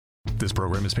This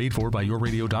program is paid for by Your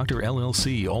Radio Doctor,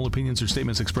 LLC. All opinions or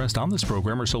statements expressed on this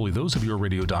program are solely those of Your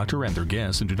Radio Doctor and their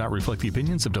guests and do not reflect the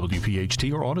opinions of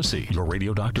WPHT or Odyssey. Your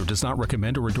Radio Doctor does not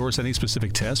recommend or endorse any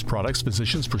specific tests, products,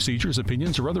 physicians, procedures,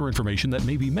 opinions, or other information that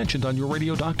may be mentioned on Your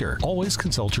Radio Doctor. Always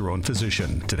consult your own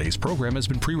physician. Today's program has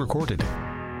been pre-recorded.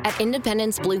 At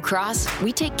Independence Blue Cross,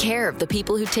 we take care of the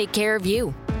people who take care of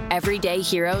you. Everyday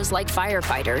heroes like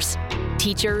firefighters,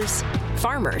 teachers,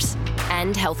 farmers,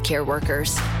 and healthcare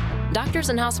workers. Doctors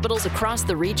and hospitals across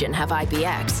the region have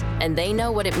IBX, and they know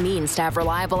what it means to have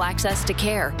reliable access to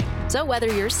care. So whether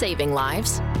you're saving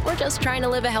lives or just trying to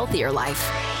live a healthier life,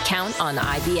 count on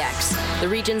IBX, the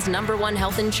region's #1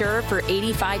 health insurer for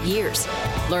 85 years.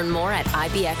 Learn more at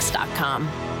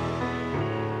IBX.com.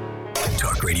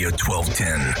 Talk Radio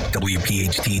 1210,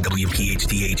 WPHT,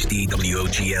 WPHT HD,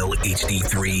 WOGL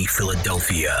HD3,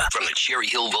 Philadelphia. From the Cherry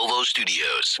Hill Volvo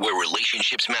Studios, where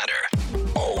relationships matter.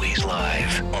 Always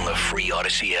live on the free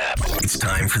Odyssey app. It's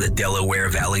time for the Delaware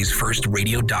Valley's first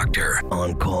radio doctor.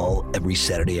 On call every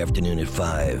Saturday afternoon at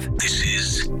 5. This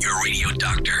is Your Radio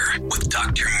Doctor with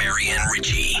Dr. Marianne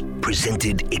Ritchie.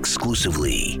 Presented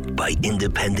exclusively by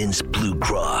Independence Blue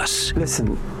Cross.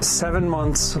 Listen, 7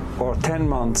 months or 10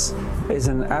 months is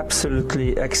an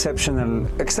absolutely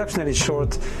exceptionally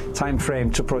short time frame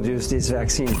to produce this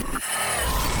vaccine.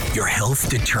 Your health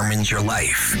determines your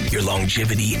life, your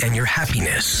longevity, and your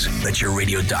happiness. Let your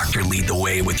radio doctor lead the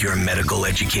way with your medical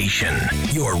education.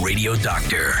 Your Radio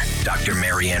Doctor, Dr.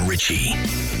 Marianne Ritchie.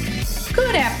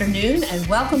 Good afternoon and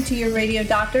welcome to Your Radio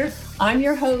Doctor. I'm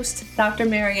your host, Dr.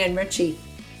 Marianne Ritchie.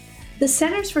 The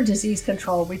Centers for Disease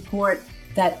Control report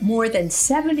that more than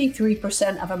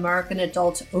 73% of American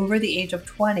adults over the age of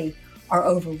 20 are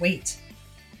overweight,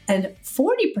 and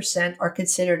 40% are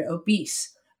considered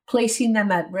obese, placing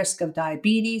them at risk of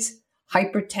diabetes,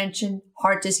 hypertension,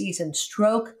 heart disease and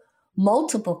stroke,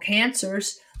 multiple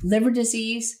cancers, liver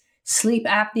disease, sleep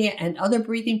apnea and other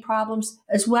breathing problems,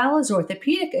 as well as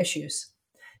orthopedic issues.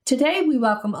 Today, we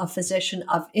welcome a physician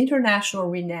of international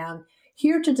renown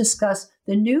here to discuss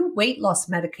the new weight loss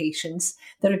medications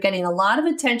that are getting a lot of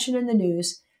attention in the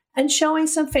news and showing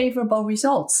some favorable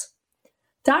results.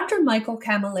 Dr. Michael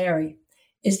Camilleri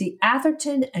is the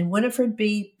Atherton and Winifred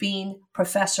B. Bean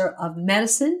Professor of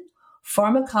Medicine,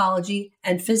 Pharmacology,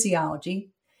 and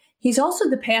Physiology. He's also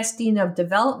the past Dean of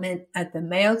Development at the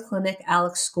Mayo Clinic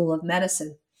Alex School of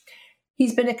Medicine.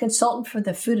 He's been a consultant for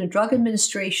the Food and Drug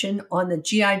Administration on the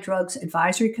GI Drugs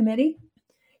Advisory Committee.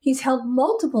 He's held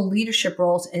multiple leadership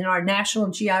roles in our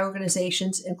national GI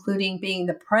organizations, including being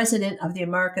the president of the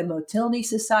American Motility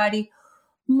Society,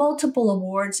 multiple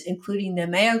awards, including the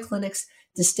Mayo Clinic's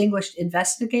Distinguished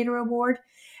Investigator Award,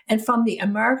 and from the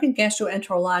American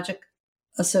Gastroenterologic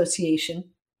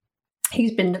Association.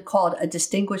 He's been called a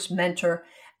Distinguished Mentor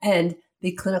and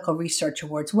the Clinical Research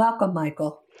Awards. Welcome,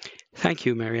 Michael. Thank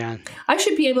you, Marianne. I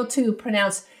should be able to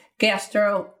pronounce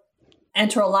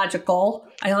gastroenterological.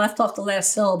 I left off the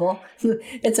last syllable.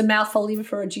 It's a mouthful even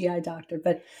for a GI doctor.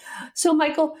 But so,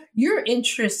 Michael, your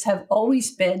interests have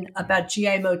always been about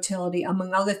GI motility,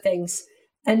 among other things.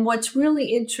 And what's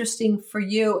really interesting for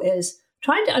you is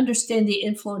trying to understand the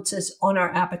influences on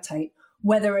our appetite,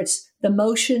 whether it's the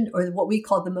motion or what we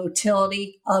call the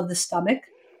motility of the stomach,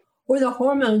 or the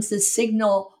hormones that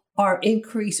signal our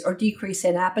increase or decrease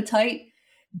in appetite,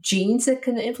 genes that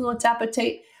can influence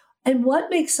appetite, and what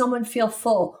makes someone feel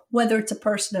full, whether it's a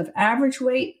person of average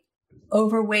weight,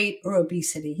 overweight, or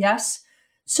obesity. Yes?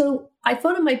 So I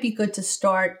thought it might be good to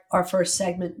start our first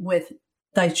segment with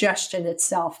digestion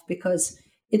itself, because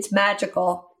it's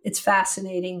magical, it's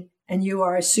fascinating, and you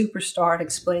are a superstar at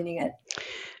explaining it.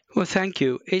 Well, thank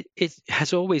you. It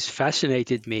has always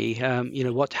fascinated me,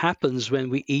 what happens when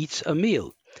we eat a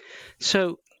meal.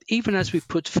 So even as we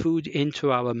put food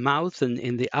into our mouth and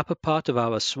in the upper part of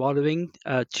our swallowing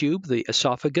tube, the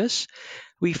esophagus,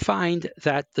 we find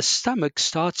that the stomach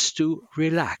starts to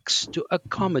relax, to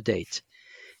accommodate.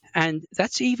 And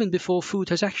that's even before food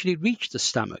has actually reached the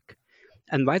stomach.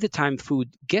 And by the time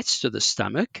food gets to the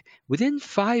stomach, within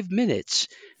 5 minutes,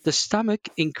 the stomach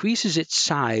increases its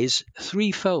size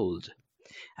threefold.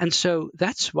 And so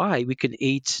that's why we can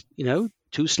eat, 2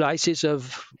 slices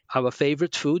of our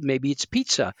favorite food, maybe it's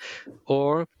pizza,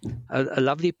 or a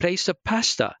lovely plate of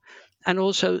pasta, and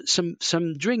also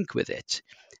some drink with it.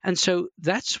 And so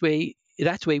that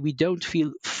way we don't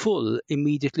feel full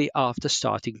immediately after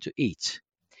starting to eat.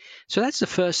 So that's the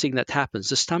first thing that happens.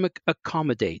 The stomach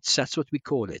accommodates. That's what we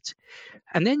call it.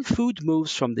 And then food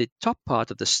moves from the top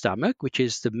part of the stomach, which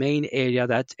is the main area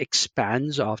that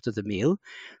expands after the meal,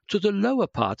 to the lower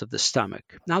part of the stomach.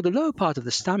 Now, the lower part of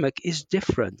the stomach is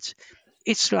different.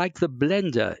 It's like the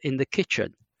blender in the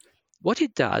kitchen. what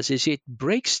it does is it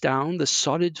breaks down the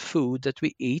solid food that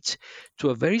we eat to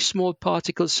a very small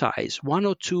particle size, 1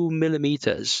 or 2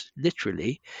 millimeters,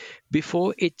 literally,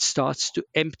 before it starts to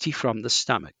empty from the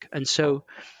stomach. And so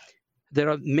there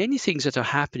are many things that are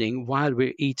happening while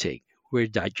we're eating. We're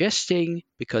digesting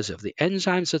because of the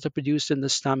enzymes that are produced in the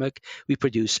stomach. We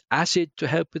produce acid to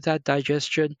help with that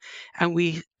digestion. And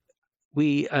we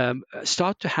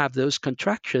start to have those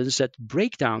contractions that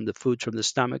break down the food from the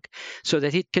stomach so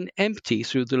that it can empty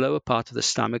through the lower part of the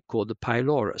stomach called the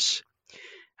pylorus.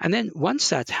 And then once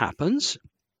that happens,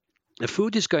 the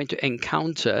food is going to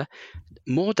encounter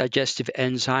more digestive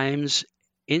enzymes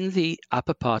in the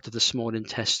upper part of the small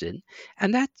intestine,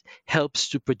 and that helps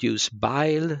to produce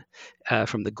bile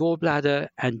from the gallbladder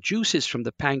and juices from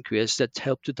the pancreas that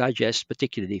help to digest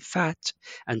particularly fat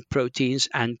and proteins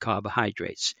and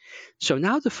carbohydrates. So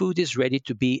now the food is ready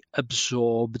to be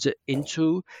absorbed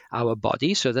into our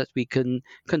body so that we can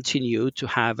continue to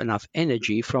have enough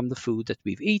energy from the food that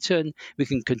we've eaten. We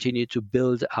can continue to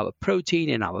build our protein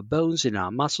in our bones, in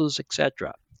our muscles,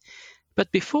 etc. But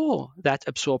before that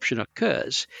absorption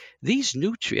occurs, these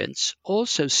nutrients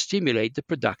also stimulate the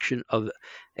production of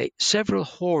several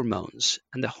hormones.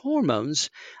 And the hormones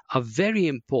are very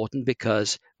important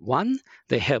because, one,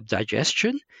 they help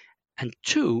digestion, and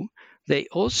two, they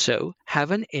also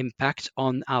have an impact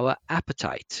on our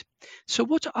appetite. So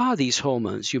what are these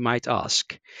hormones, you might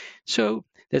ask? So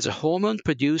there's a hormone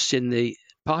produced in the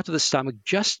part of the stomach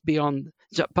just beyond,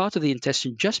 part of the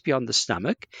intestine just beyond the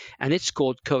stomach, and it's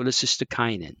called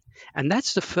cholecystokinin. And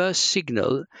that's the first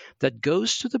signal that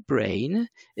goes to the brain.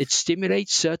 It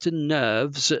stimulates certain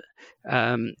nerves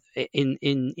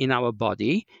in our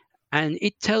body, and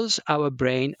it tells our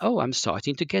brain, oh, I'm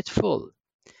starting to get full.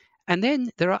 And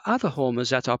then there are other hormones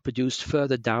that are produced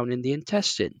further down in the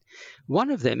intestine.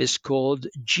 One of them is called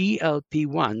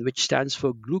GLP-1, which stands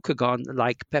for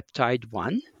glucagon-like peptide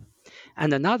 1.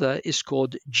 And another is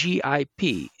called GIP.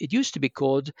 It used to be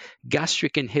called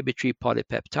gastric inhibitory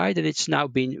polypeptide, and it's now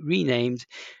been renamed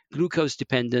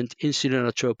glucose-dependent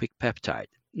insulinotropic peptide.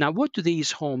 Now, what do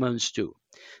these hormones do?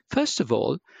 First of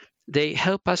all, they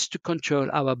help us to control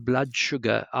our blood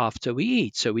sugar after we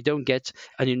eat, so we don't get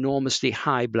an enormously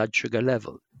high blood sugar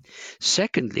level.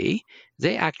 Secondly,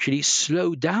 they actually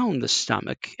slow down the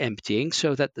stomach emptying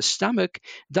so that the stomach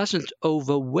doesn't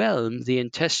overwhelm the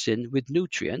intestine with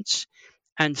nutrients.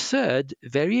 And third,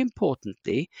 very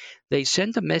importantly, they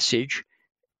send a message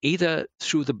either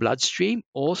through the bloodstream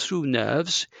or through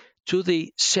nerves to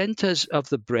the centers of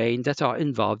the brain that are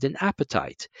involved in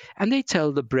appetite. And they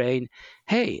tell the brain,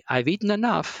 hey, I've eaten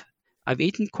enough, I've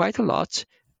eaten quite a lot,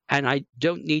 and I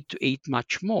don't need to eat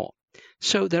much more.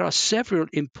 So there are several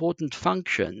important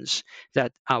functions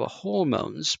that our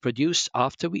hormones produced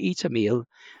after we eat a meal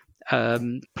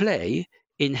play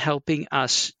in helping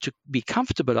us to be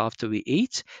comfortable after we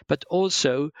eat, but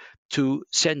also to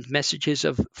send messages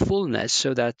of fullness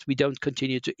so that we don't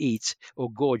continue to eat or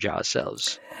gorge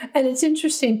ourselves. And it's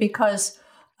interesting because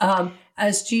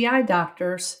as GI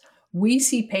doctors, we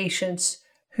see patients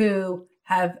who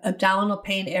have abdominal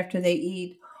pain after they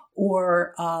eat,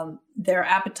 or their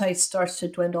appetite starts to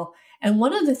dwindle. And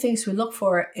one of the things we look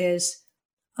for is,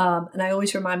 and I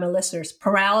always remind my listeners,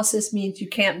 paralysis means you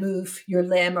can't move your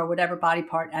limb or whatever body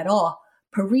part at all.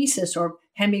 Paresis or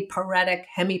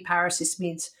hemiparesis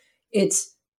means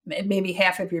it's maybe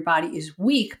half of your body is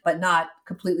weak, but not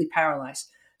completely paralyzed.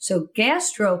 So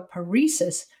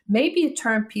gastroparesis may be a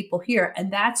term people hear,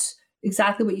 and that's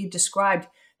exactly what you described,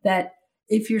 that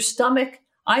if your stomach,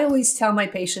 I always tell my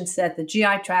patients that the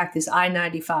GI tract is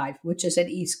I-95, which is an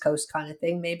East Coast kind of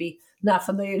thing, maybe not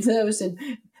familiar to those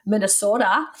in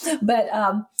Minnesota, but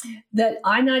that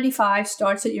I-95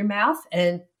 starts at your mouth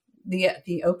and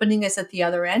the opening is at the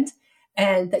other end,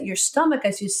 and that your stomach,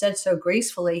 as you said so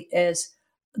gracefully, is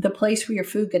the place where your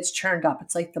food gets churned up.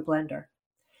 It's like the blender.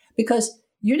 Because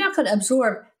you're not going to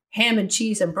absorb ham and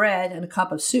cheese and bread and a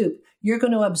cup of soup. You're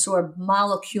going to absorb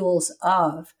molecules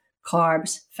of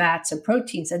carbs, fats, and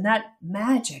proteins. And that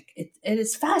magic, it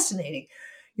is fascinating.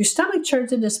 Your stomach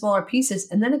churns into smaller pieces,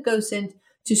 and then it goes into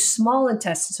small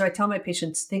intestine. So I tell my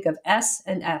patients, think of S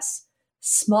and S.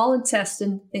 Small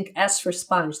intestine, think S for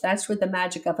sponge. That's where the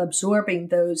magic of absorbing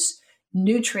those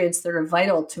nutrients that are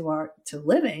vital to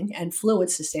living and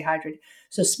fluids to stay hydrated.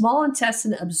 So small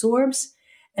intestine absorbs,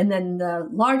 and then the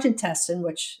large intestine,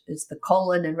 which is the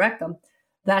colon and rectum,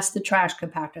 that's the trash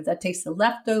compactor. That takes the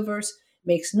leftovers,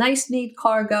 makes nice, neat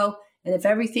cargo, and if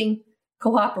everything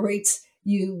cooperates,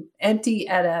 you empty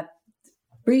at a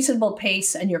reasonable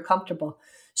pace and you're comfortable.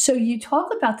 So you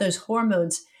talk about those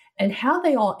hormones and how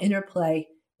they all interplay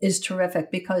is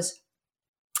terrific, because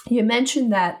you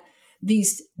mentioned that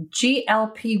these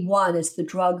GLP-1 is the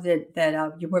drug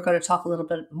that we're going to talk a little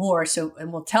bit more. So,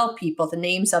 and we'll tell people the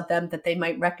names of them that they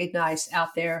might recognize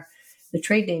out there, the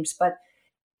trade names. But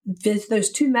there's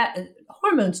those two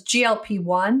hormones,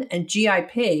 GLP-1 and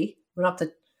GIP. We don't have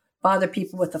to bother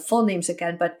people with the full names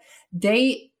again, but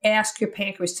they ask your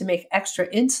pancreas to make extra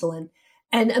insulin.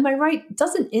 And am I right?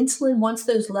 Doesn't insulin, once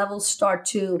those levels start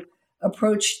to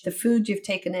approach the food you've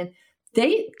taken in,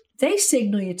 they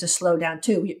signal you to slow down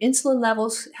too. Your insulin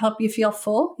levels help you feel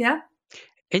full, yeah?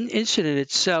 Insulin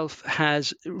itself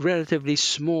has relatively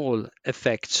small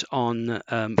effects on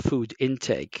food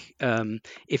intake.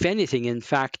 If anything, in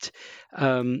fact,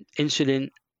 insulin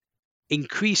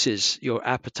increases your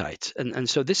appetite. And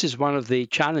so this is one of the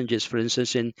challenges, for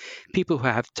instance, in people who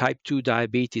have type 2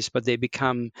 diabetes, but they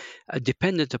become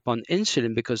dependent upon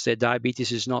insulin because their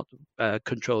diabetes is not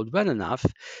controlled well enough.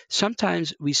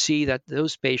 Sometimes we see that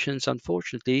those patients,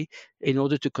 unfortunately, in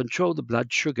order to control the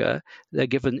blood sugar, they're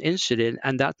given insulin,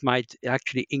 and that might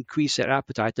actually increase their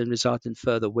appetite and result in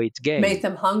further weight gain. Make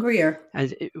them hungrier.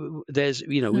 And there's,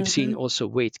 we've seen also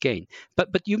weight gain. But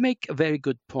you make a very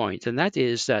good point, and that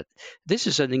is that this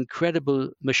is an incredible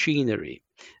machinery.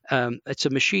 It's a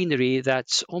machinery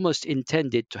that's almost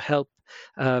intended to help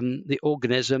the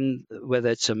organism, whether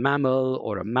it's a mammal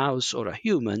or a mouse or a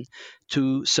human,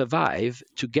 to survive,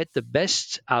 to get the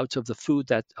best out of the food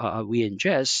that we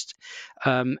ingest,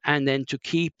 and then to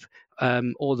keep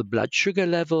all the blood sugar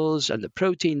levels and the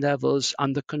protein levels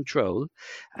under control.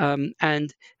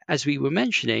 And as we were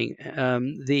mentioning,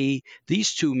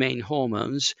 these two main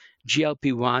hormones,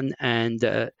 GLP-1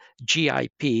 and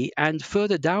GIP, and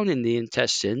further down in the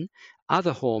intestine,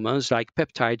 other hormones like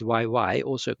peptide YY,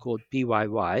 also called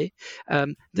PYY,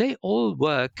 they all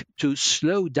work to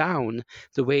slow down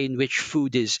the way in which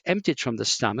food is emptied from the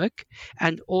stomach,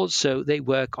 and also they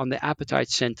work on the appetite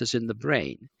centers in the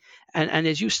brain. And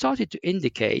as you started to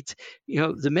indicate,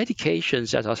 the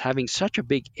medications that are having such a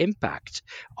big impact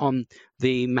on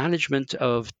the management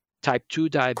of type 2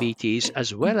 diabetes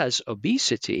as well as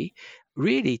obesity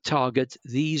really target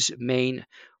these main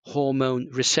hormone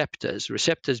receptors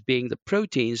being the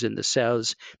proteins in the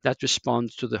cells that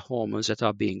respond to the hormones that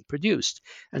are being produced.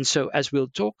 And so, as we'll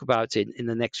talk about in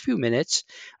the next few minutes,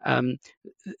 the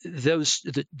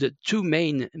two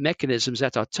main mechanisms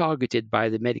that are targeted by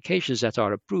the medications that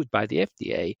are approved by the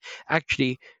FDA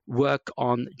actually work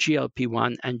on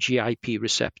GLP-1 and GIP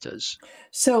receptors.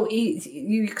 So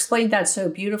you explained that so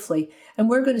beautifully. And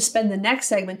we're going to spend the next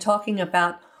segment talking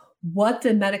about what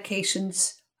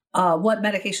medications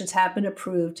have been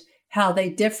approved, how they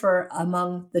differ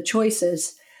among the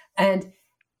choices, and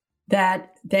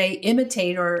that they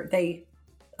imitate or they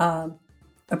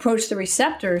approach the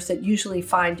receptors that usually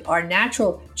find our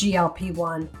natural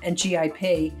GLP-1 and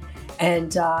GIP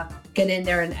and get in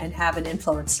there and have an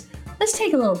influence. Let's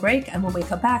take a little break, and when we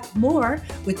come back, more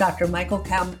with Dr. Michael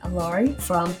Camilleri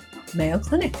from Mayo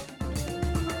Clinic.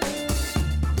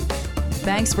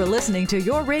 Thanks for listening to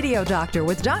Your Radio Doctor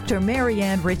with Dr.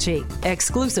 Marianne Ritchie,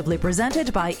 exclusively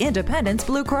presented by Independence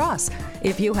Blue Cross.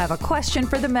 If you have a question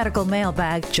for the medical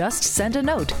mailbag, just send a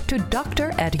note to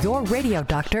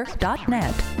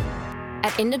doctor@yourradiodoctor.net.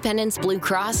 At Independence Blue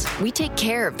Cross, we take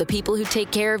care of the people who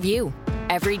take care of you.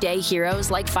 Everyday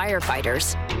heroes like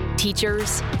firefighters,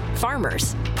 teachers,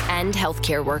 farmers, and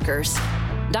healthcare workers.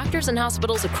 Doctors and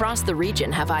hospitals across the region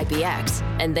have IBX,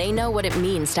 and they know what it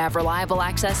means to have reliable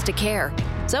access to care.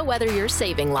 So whether you're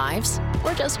saving lives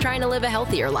or just trying to live a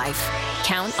healthier life,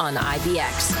 count on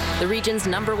IBX, the region's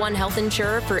 #1 health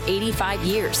insurer for 85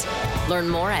 years. Learn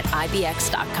more at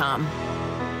IBX.com.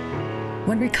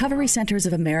 When Recovery Centers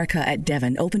of America at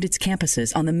Devon opened its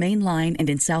campuses on the Main Line and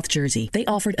in South Jersey, they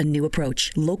offered a new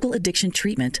approach, local addiction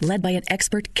treatment led by an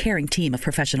expert, caring team of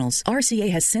professionals. RCA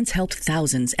has since helped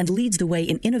thousands and leads the way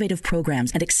in innovative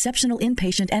programs and exceptional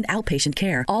inpatient and outpatient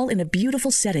care, all in a beautiful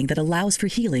setting that allows for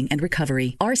healing and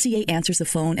recovery. RCA answers the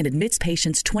phone and admits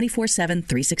patients 24/7,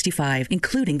 365,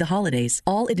 including the holidays.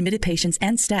 All admitted patients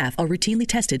and staff are routinely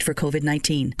tested for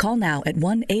COVID-19. Call now at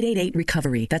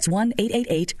 1-888-RECOVERY. That's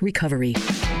 1-888-RECOVERY.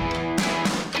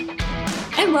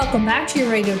 And welcome back to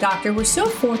Your Radio Doctor. We're so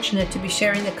fortunate to be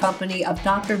sharing the company of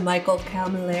Dr. Michael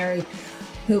Camilleri,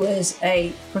 who is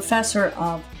a professor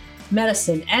of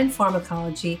medicine and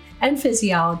pharmacology and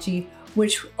physiology,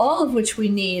 all of which we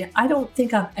need. I don't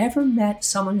think I've ever met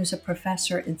someone who's a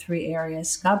professor in 3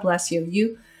 areas. God bless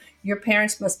you. Your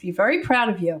parents must be very proud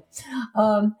of you.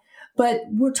 But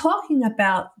we're talking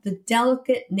about the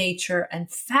delicate nature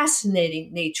and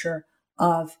fascinating nature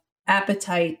of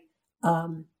appetite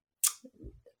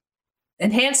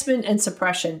enhancement and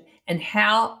suppression, and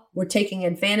how we're taking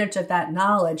advantage of that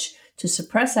knowledge to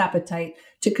suppress appetite,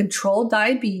 to control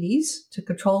diabetes, to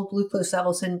control glucose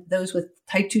levels in those with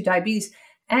type 2 diabetes,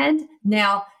 and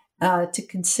now to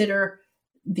consider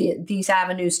these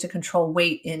avenues to control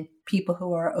weight in people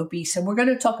who are obese. And we're going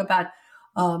to talk about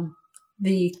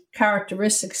the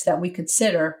characteristics that we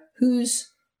consider, who's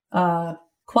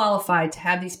qualified to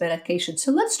have these medications.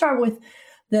 So let's start with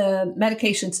the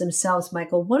medications themselves,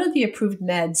 Michael. What are the approved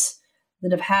meds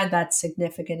that have had that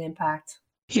significant impact?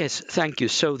 Yes, thank you.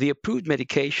 So the approved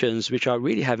medications, which are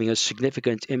really having a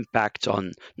significant impact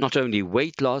on not only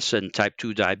weight loss and type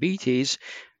 2 diabetes,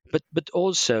 but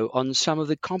also on some of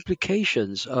the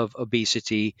complications of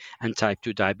obesity and type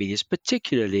 2 diabetes,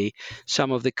 particularly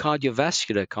some of the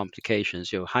cardiovascular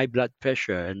complications, high blood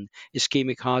pressure and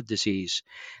ischemic heart disease.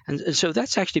 And so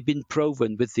that's actually been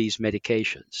proven with these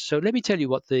medications. So let me tell you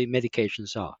what the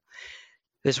medications are.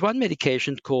 There's one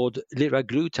medication called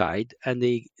liraglutide, and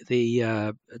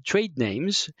the trade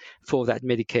names for that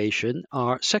medication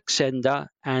are Saxenda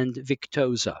and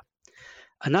Victoza.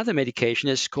 Another medication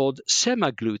is called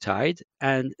semaglutide,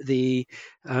 and the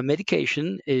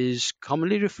medication is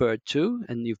commonly referred to,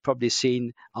 and you've probably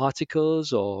seen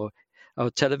articles or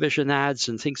television ads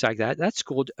and things like that. That's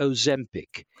called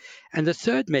Ozempic. And the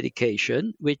third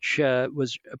medication, which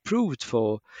was approved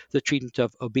for the treatment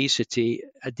of obesity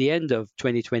at the end of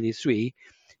 2023,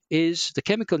 the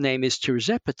chemical name is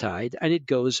tirzepatide, and it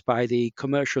goes by the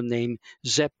commercial name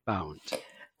Zepbound.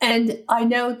 And I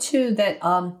know too that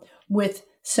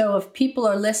so if people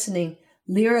are listening,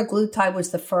 liraglutide was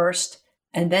the first,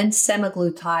 and then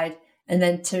semaglutide, and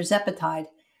then tirzepatide.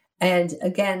 And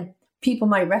again, people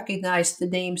might recognize the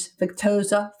names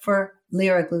Victoza for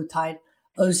liraglutide,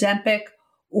 Ozempic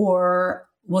or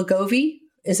Wegovy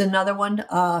is another one,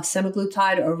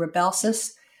 semaglutide or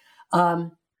Rybelsus.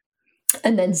 And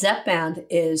then Zepbound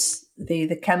is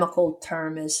the chemical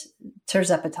term is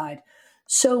tirzepatide.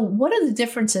 So what are the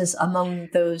differences among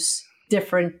those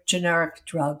different generic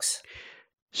drugs?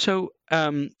 So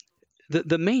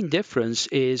the main difference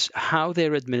is how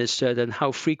they're administered and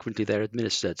how frequently they're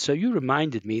administered. So you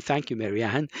reminded me, thank you,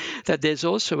 Marianne, that there's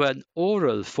also an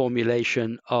oral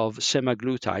formulation of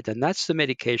semaglutide, and that's the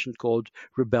medication called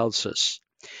Rybelsus.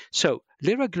 So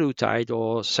liraglutide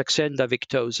or Saxenda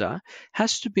Victoza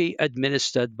has to be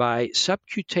administered by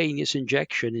subcutaneous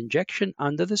injection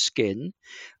under the skin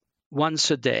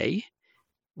once a day,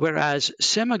 whereas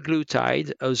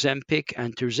semaglutide, Ozempic,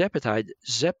 and tirzepatide,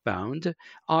 Zepbound,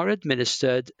 are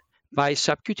administered by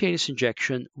subcutaneous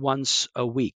injection once a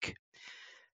week.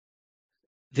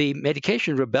 The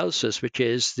medication Rybelsus, which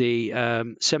is the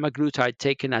semaglutide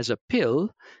taken as a pill,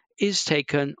 is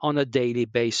taken on a daily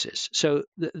basis. So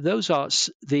those are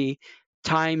the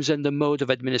times and the mode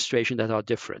of administration that are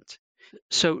different.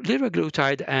 So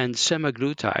liraglutide and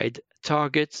semaglutide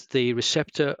target the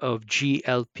receptor of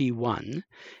GLP-1,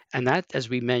 and that, as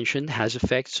we mentioned, has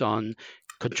effects on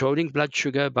controlling blood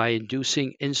sugar by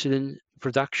inducing insulin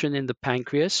production in the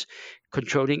pancreas,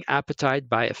 controlling appetite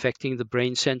by affecting the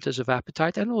brain centers of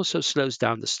appetite, and also slows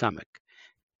down the stomach.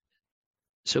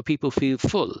 So people feel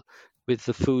full with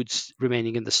the foods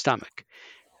remaining in the stomach.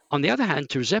 On the other hand,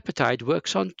 tirzepatide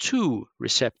works on two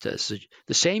receptors,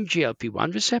 the same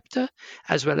GLP-1 receptor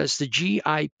as well as the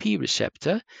GIP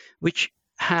receptor, which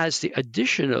has the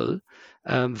additional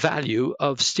value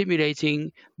of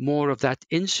stimulating more of that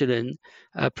insulin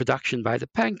production by the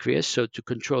pancreas, so to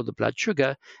control the blood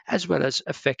sugar, as well as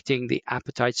affecting the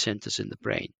appetite centers in the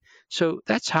brain. So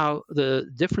that's how the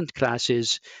different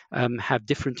classes have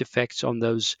different effects on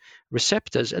those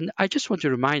receptors. And I just want to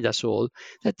remind us all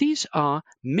that these are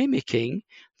mimicking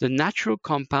the natural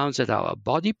compounds that our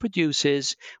body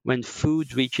produces when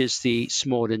food reaches the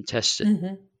small intestine.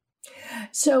 Mm-hmm.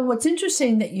 So what's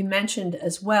interesting that you mentioned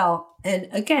as well, and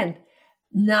again,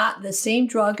 not the same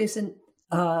drug isn't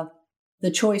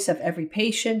the choice of every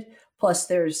patient, plus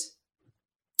there's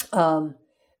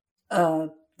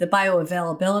the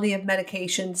bioavailability of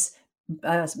medications.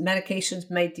 Medications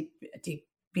may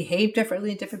behave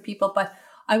differently in different people, but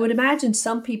I would imagine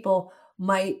some people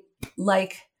might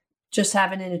like just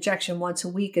having an injection once a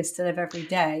week instead of every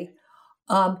day.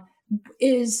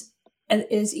 Is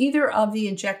either of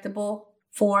the injectable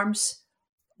forms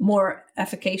more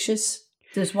efficacious?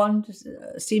 Does one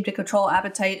seem to control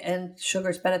appetite and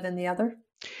sugars better than the other?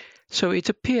 So it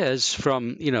appears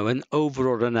from an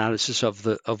overall analysis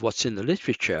of what's in the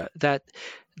literature that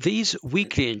these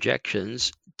weekly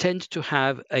injections tend to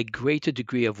have a greater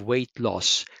degree of weight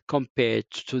loss compared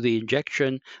to the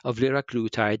injection of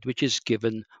liraglutide, which is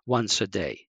given once a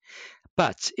day.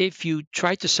 But if you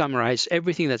try to summarize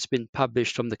everything that's been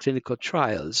published from the clinical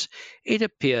trials, it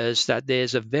appears that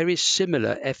there's a very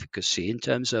similar efficacy in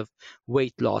terms of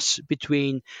weight loss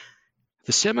between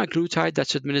the semaglutide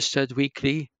that's administered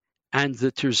weekly and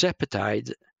the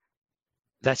tirzepatide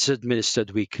that's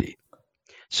administered weekly.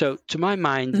 So to my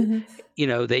mind,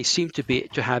 they seem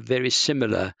to have very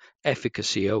similar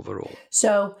efficacy overall.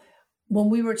 So when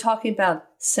we were talking about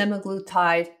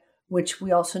semaglutide, which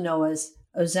we also know as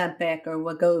Ozempic or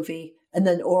Wegovy, and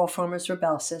then oral form is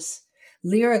Rybelsus,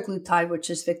 liraglutide, which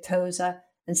is Victoza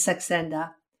and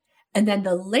Saxenda, and then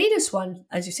the latest one,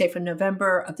 as you say, from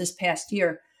November of this past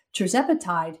year,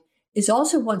 tirzepatide, is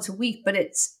also once a week, but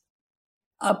it's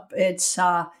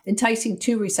enticing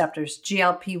two receptors,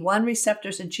 GLP-1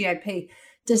 receptors and GIP.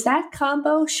 Does that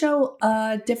combo show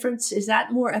a difference? Is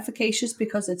that more efficacious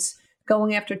because it's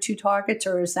going after two targets,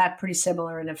 or is that pretty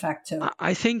similar in effect too?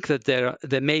 I think that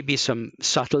there may be some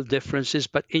subtle differences,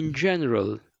 but in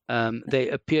general, they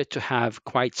appear to have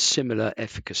quite similar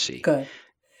efficacy. Good.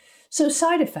 So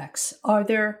side effects, are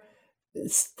there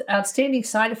outstanding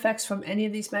side effects from any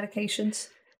of these medications?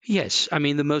 Yes. I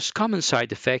mean, the most common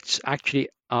side effects actually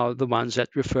are the ones that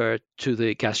refer to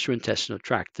the gastrointestinal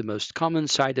tract. The most common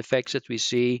side effects that we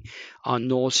see are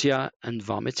nausea and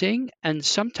vomiting, and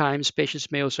sometimes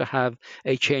patients may also have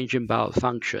a change in bowel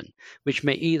function, which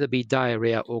may either be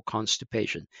diarrhea or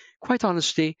constipation. Quite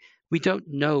honestly, we don't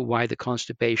know why the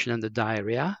constipation and the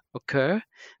diarrhea occur,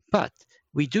 but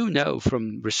we do know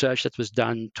from research that was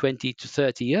done 20 to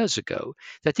 30 years ago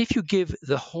that if you give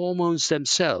the hormones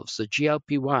themselves, the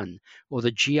GLP-1 or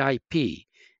the GIP,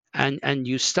 and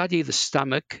you study the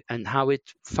stomach and how it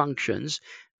functions,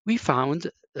 we found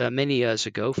many years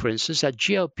ago, for instance, that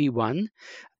GLP-1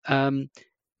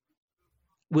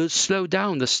 will slow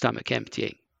down the stomach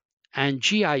emptying. And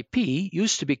GIP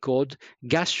used to be called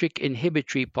gastric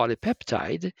inhibitory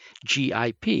polypeptide,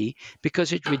 GIP,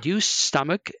 because it reduced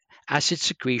stomach acid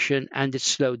secretion and it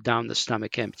slowed down the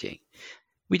stomach emptying.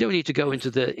 We don't need to go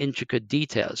into the intricate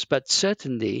details, but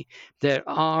certainly there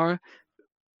are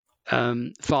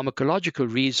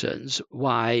pharmacological reasons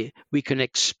why we can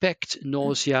expect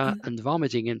nausea and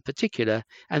vomiting in particular,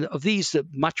 and of these the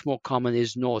much more common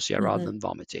is nausea rather than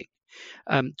vomiting,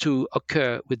 to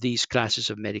occur with these classes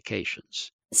of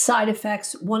medications. Side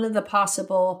effects, one of the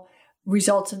possible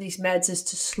results of these meds is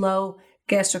to slow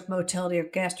gastric motility or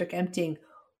gastric emptying.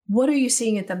 What are you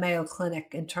seeing at the Mayo Clinic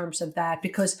in terms of that?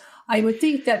 Because I would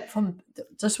think that from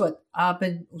just what I've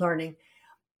been learning,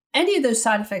 any of those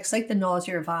side effects like the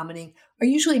nausea or vomiting are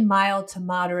usually mild to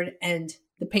moderate, and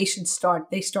the patients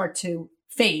start to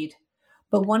fade.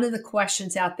 But one of the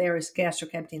questions out there is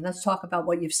gastric emptying. Let's talk about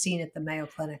what you've seen at the Mayo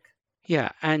Clinic.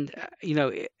 Yeah, and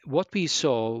what we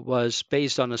saw was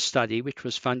based on a study which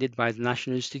was funded by the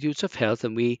National Institutes of Health,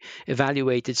 and we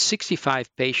evaluated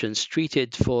 65 patients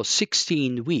treated for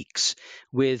 16 weeks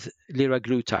with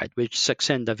liraglutide, which is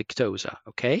Saxenda Victoza,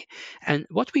 okay? And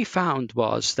what we found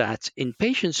was that in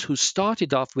patients who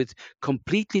started off with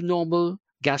completely normal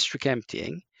gastric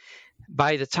emptying,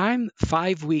 by the time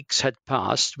 5 weeks had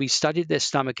passed, we studied their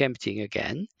stomach emptying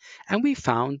again, and we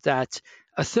found that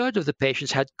a third of the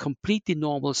patients had completely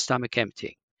normal stomach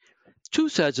emptying.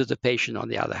 2/3 of the patient, on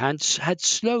the other hand, had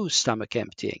slow stomach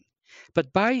emptying.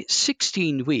 But by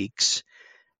 16 weeks,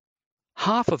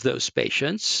 half of those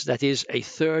patients, that is a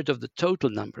third of the total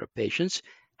number of patients,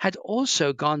 had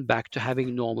also gone back to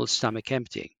having normal stomach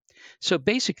emptying. So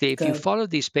basically, if you follow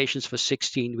these patients for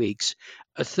 16 weeks,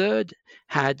 a third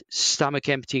had stomach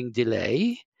emptying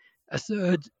delay, a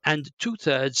third and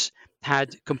 2/3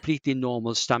 had completely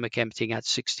normal stomach emptying at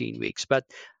 16 weeks. But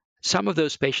some of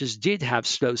those patients did have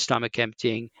slow stomach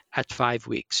emptying at 5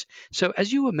 weeks. So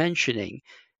as you were mentioning,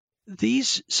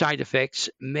 these side effects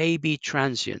may be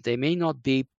transient. They may not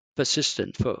be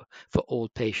persistent for all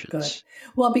patients. Good.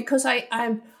 Well, because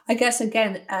I guess,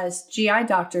 again, as GI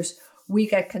doctors, we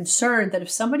get concerned that if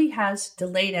somebody has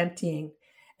delayed emptying,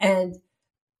 and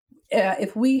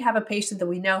if we have a patient that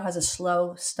we know has a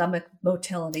slow stomach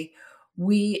motility,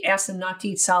 we ask them not to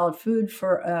eat solid food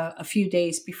for a few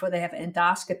days before they have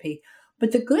endoscopy.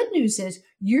 But the good news is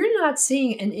you're not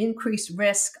seeing an increased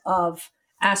risk of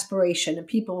aspiration. And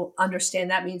people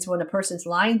understand that means when a person's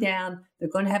lying down, they're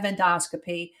going to have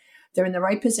endoscopy. They're in the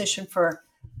right position for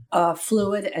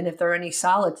fluid, and if there are any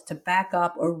solids, to back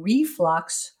up or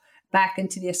reflux back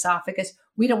into the esophagus.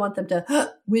 We don't want them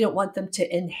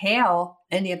to inhale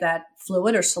any of that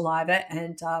fluid or saliva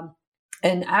and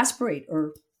aspirate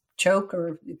or choke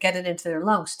or get it into their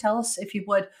lungs. Tell us, if you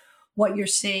would, what you're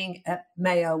seeing at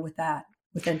Mayo with that,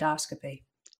 with endoscopy.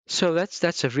 So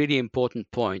that's a really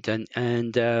important point,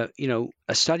 and a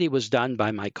study was done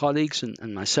by my colleagues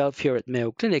and myself here at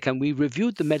Mayo Clinic, and we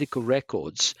reviewed the medical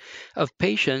records of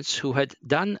patients who had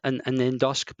done an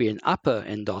endoscopy, an upper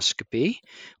endoscopy,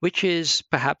 which is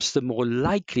perhaps the more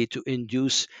likely to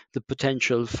induce the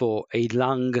potential for a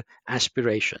lung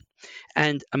aspiration.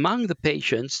 And among the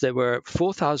patients, there were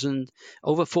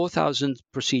over 4,000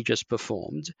 procedures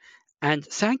performed. And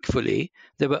thankfully,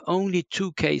 there were only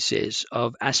 2 cases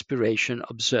of aspiration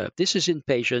observed. This is in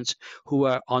patients who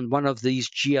are on one of these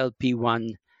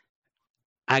GLP-1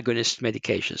 agonist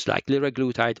medications like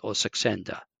liraglutide or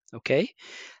Saxenda. Okay.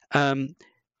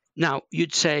 Now,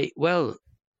 you'd say, well,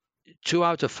 2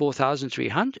 out of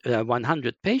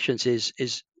 4,100 patients is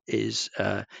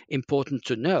important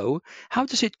to know. How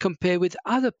does it compare with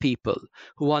other people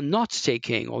who are not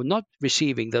taking or not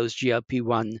receiving those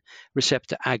GLP-1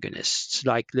 receptor agonists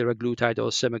like liraglutide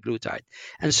or semaglutide?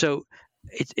 And so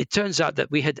it turns out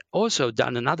that we had also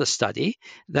done another study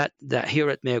that here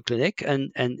at Mayo Clinic,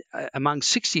 and among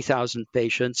 60,000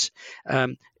 patients,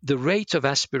 the rate of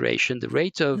aspiration, the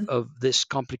rate of this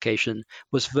complication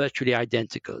was virtually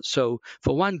identical. So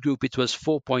for one group, it was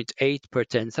 4.8 per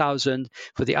 10,000.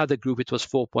 For the other group, it was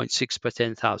 4.6 per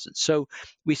 10,000. So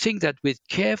we think that with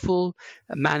careful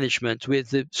management,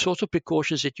 with the sort of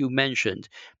precautions that you mentioned,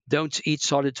 don't eat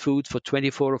solid food for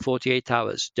 24 or 48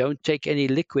 hours. Don't take any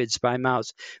liquids by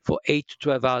mouth for 8 to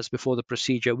 12 hours before the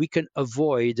procedure. We can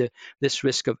avoid this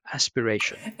risk of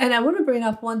aspiration. And I want to bring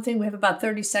up one thing. We have about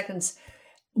 30 seconds.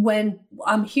 When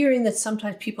I'm hearing that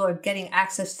sometimes people are getting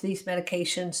access to these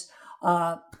medications,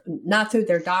 not through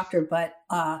their doctor, but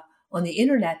on the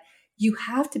internet, you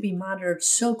have to be monitored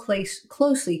so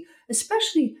closely,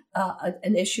 especially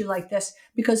an issue like this,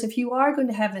 because if you are going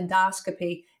to have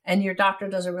endoscopy and your doctor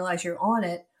doesn't realize you're on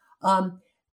it,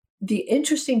 the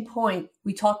interesting point,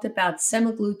 we talked about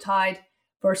semaglutide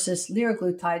versus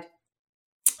liraglutide.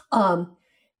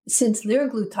 Since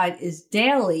liraglutide is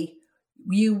daily,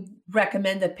 you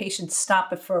recommend that patients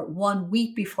stop it for 1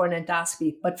 week before an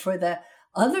endoscopy. But for the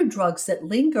other drugs that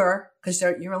linger, because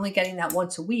you're only getting that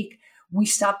once a week, we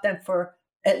stop them for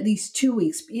at least 2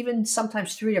 weeks, even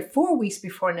sometimes 3 to 4 weeks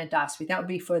before an endoscopy. That would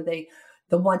be for the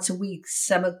once a week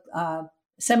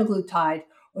semaglutide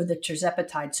or the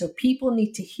tirzepatide. So people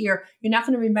need to hear, you're not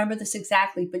going to remember this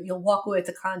exactly, but you'll walk away with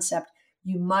the concept.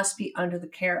 You must be under the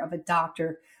care of a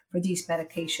doctor for these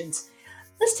medications.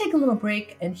 Let's take a little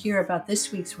break and hear about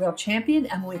this week's Real Champion.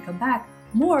 And when we come back,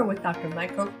 more with Dr.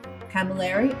 Michael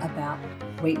Camilleri about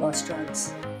weight loss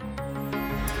drugs.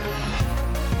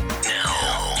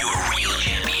 Now, your Real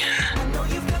Champion. I know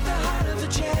you've got the heart of a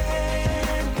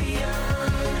champion.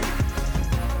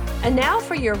 And now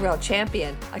for your Real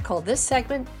Champion. I call this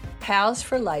segment Pals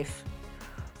for Life.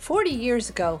 40 years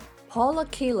ago, Paula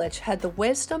Keelich had the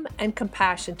wisdom and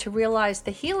compassion to realize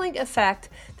the healing effect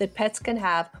that pets can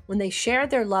have when they share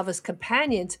their love as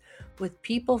companions with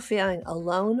people feeling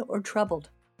alone or troubled.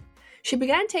 She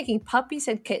began taking puppies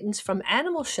and kittens from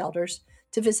animal shelters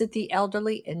to visit the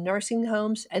elderly in nursing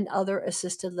homes and other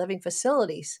assisted living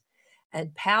facilities.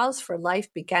 And Pals for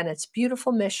Life began its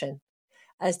beautiful mission.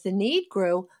 As the need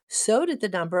grew, so did the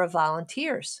number of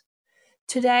volunteers.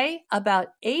 Today,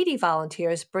 about 80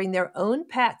 volunteers bring their own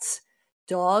pets,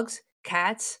 dogs,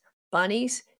 cats,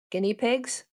 bunnies, guinea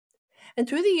pigs. And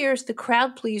through the years, the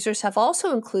crowd pleasers have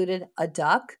also included a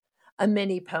duck, a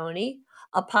mini pony,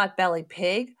 a pot-bellied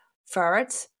pig,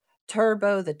 ferrets,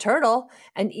 Turbo the turtle,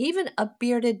 and even a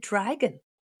bearded dragon.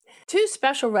 2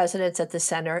 special residents at the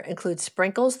center include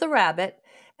Sprinkles the rabbit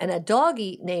and a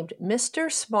doggie named Mr.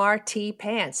 Smarty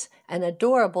Pants, an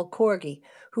adorable corgi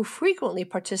who frequently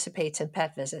participates in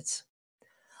pet visits.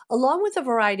 Along with a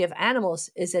variety of animals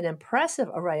is an impressive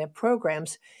array of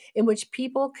programs in which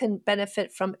people can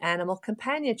benefit from animal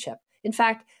companionship. In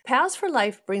fact, Pals for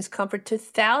Life brings comfort to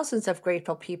thousands of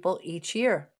grateful people each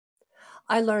year.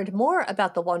 I learned more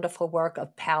about the wonderful work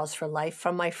of Pals for Life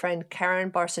from my friend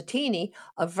Karen Barsattini,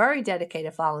 a very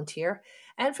dedicated volunteer,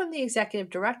 and from the executive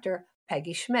director,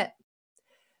 Peggy Schmidt.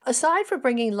 Aside from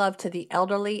bringing love to the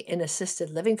elderly in assisted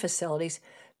living facilities,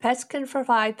 pets can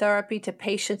provide therapy to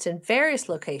patients in various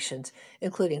locations,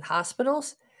 including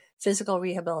hospitals, physical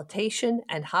rehabilitation,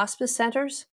 and hospice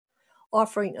centers,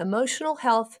 offering emotional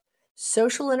health,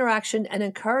 social interaction, and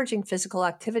encouraging physical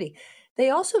activity. They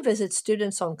also visit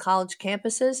students on college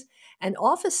campuses and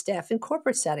office staff in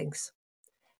corporate settings.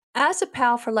 As a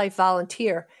Pal for Life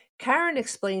volunteer, Karen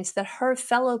explains that her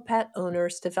fellow pet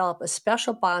owners develop a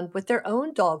special bond with their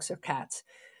own dogs or cats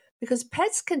because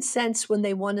pets can sense when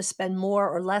they want to spend more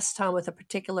or less time with a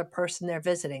particular person they're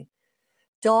visiting.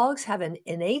 Dogs have an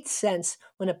innate sense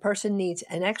when a person needs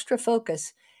an extra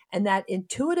focus, and that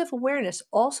intuitive awareness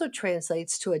also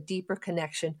translates to a deeper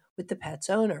connection with the pet's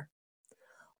owner.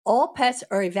 All pets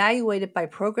are evaluated by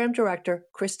Program Director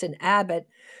Kristen Abbott,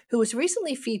 who was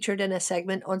recently featured in a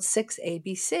segment on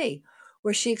 6ABC,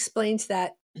 where she explains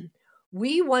that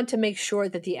we want to make sure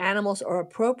that the animals are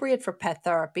appropriate for pet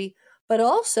therapy, but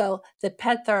also that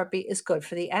pet therapy is good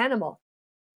for the animal.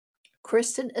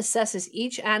 Kristen assesses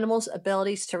each animal's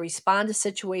abilities to respond to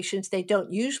situations they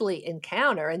don't usually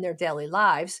encounter in their daily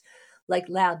lives, like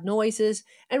loud noises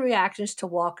and reactions to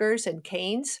walkers and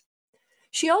canes.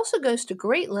 She also goes to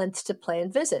great lengths to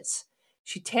plan visits.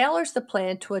 She tailors the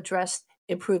plan to address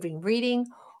improving reading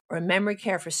or memory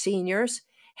care for seniors,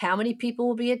 how many people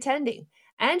will be attending,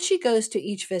 and she goes to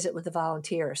each visit with the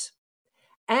volunteers.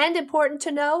 And important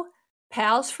to know,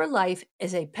 Pals for Life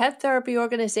is a pet therapy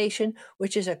organization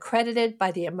which is accredited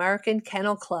by the American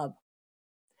Kennel Club.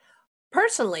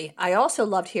 Personally, I also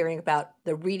loved hearing about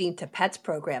the Reading to Pets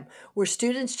program, where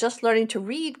students just learning to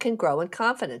read can grow in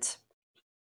confidence.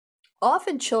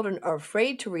 Often children are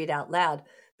afraid to read out loud,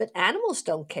 but animals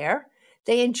don't care.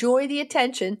 They enjoy the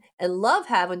attention and love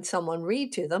having someone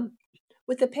read to them.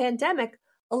 With the pandemic,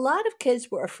 a lot of kids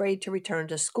were afraid to return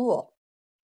to school.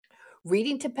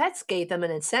 Reading to Pets gave them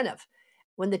an incentive.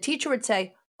 When the teacher would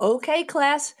say, "Okay,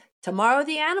 class, tomorrow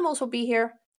the animals will be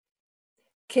here."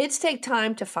 Kids take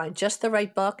time to find just the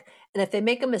right book, and if they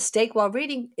make a mistake while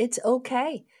reading, it's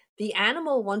okay. The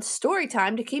animal wants story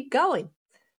time to keep going.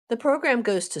 The program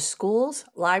goes to schools,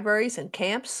 libraries, and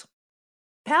camps.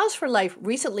 Pals for Life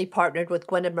recently partnered with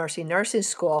Gwynedd Mercy Nursing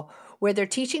School, where they're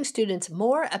teaching students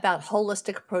more about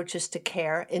holistic approaches to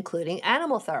care, including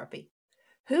animal therapy.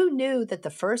 Who knew that the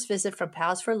first visit from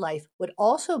Pals for Life would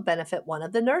also benefit one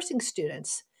of the nursing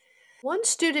students? One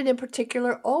student in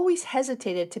particular always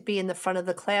hesitated to be in the front of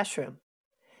the classroom.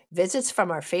 Visits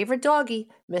from our favorite doggie,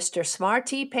 Mr.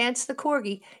 Smarty Pants the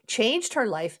Corgi, changed her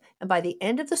life, and by the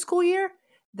end of the school year,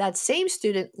 that same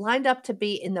student lined up to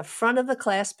be in the front of the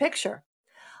class picture.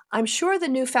 I'm sure the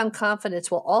newfound confidence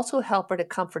will also help her to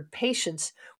comfort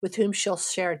patients with whom she'll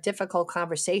share difficult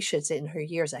conversations in her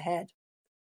years ahead.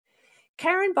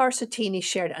 Karen Barsatini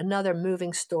shared another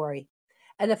moving story.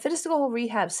 At a physical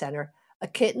rehab center, a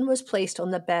kitten was placed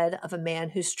on the bed of a man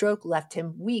whose stroke left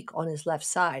him weak on his left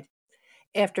side.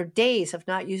 After days of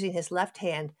not using his left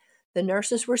hand, the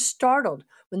nurses were startled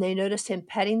when they noticed him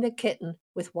petting the kitten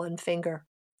with one finger.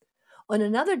 On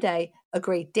another day, a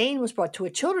Great Dane was brought to a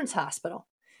children's hospital.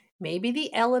 Maybe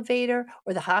the elevator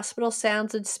or the hospital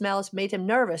sounds and smells made him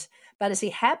nervous, but as he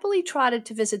happily trotted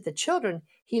to visit the children,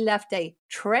 he left a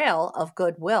trail of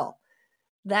goodwill.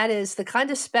 That is, the kind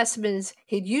of specimens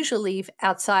he'd usually leave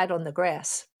outside on the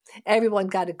grass. Everyone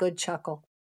got a good chuckle.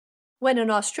 When an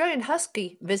Australian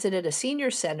Husky visited a senior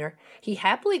center, he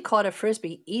happily caught a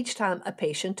Frisbee each time a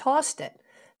patient tossed it.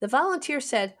 The volunteer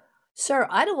said, "Sir,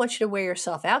 I don't want you to wear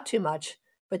yourself out too much,"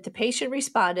 but the patient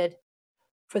responded,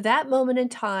 "For that moment in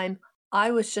time, I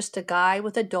was just a guy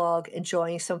with a dog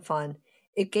enjoying some fun.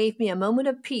 It gave me a moment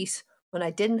of peace when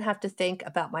I didn't have to think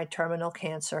about my terminal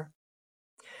cancer."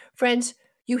 Friends,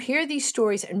 you hear these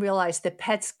stories and realize that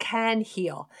pets can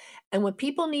heal. And when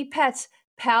people need pets,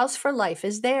 Pals for Life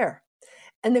is there.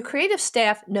 And the creative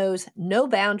staff knows no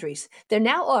boundaries. They're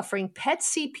now offering pet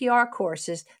CPR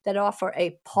courses that offer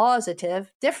a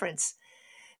positive difference.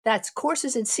 That's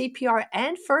courses in CPR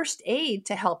and first aid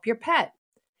to help your pet.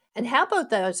 And how about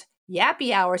those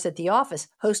yappy hours at the office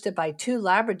hosted by 2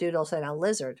 Labradoodles and a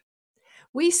lizard?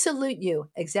 We salute you,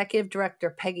 Executive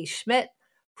Director Peggy Schmidt,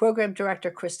 Program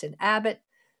Director Kristen Abbott,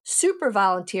 Super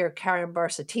Volunteer Karen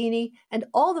Barsatini, and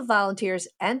all the volunteers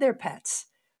and their pets.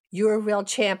 You're real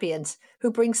champions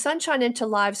who bring sunshine into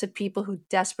lives of people who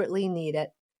desperately need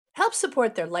it. Help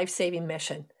support their life-saving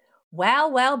mission. Wow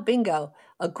Wow Bingo,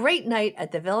 a great night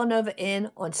at the Villanova Inn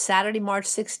on Saturday, March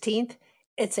 16th.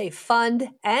 It's a fund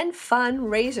and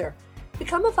fundraiser.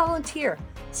 Become a volunteer.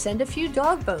 Send a few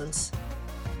dog bones.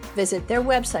 Visit their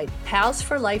website,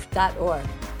 palsforlife.org,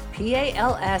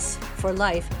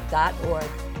 palsforlife.org.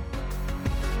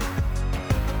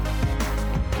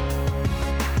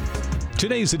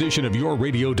 Today's edition of Your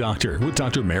Radio Doctor with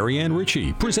Dr. Marianne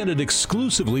Ritchie, presented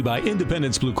exclusively by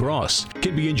Independence Blue Cross,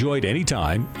 can be enjoyed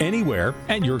anytime, anywhere,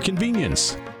 at your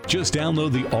convenience. Just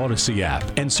download the Odyssey app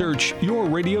and search Your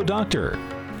Radio Doctor.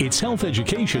 It's health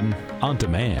education on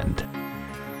demand.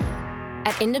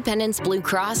 At Independence Blue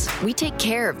Cross, we take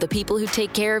care of the people who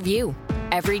take care of you.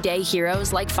 Everyday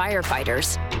heroes like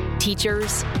firefighters,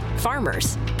 teachers,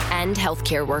 farmers, and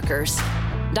healthcare workers.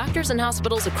 Doctors and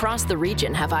hospitals across the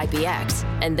region have IBX,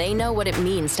 and they know what it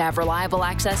means to have reliable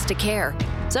access to care.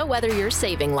 So whether you're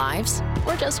saving lives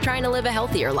or just trying to live a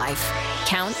healthier life,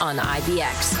 count on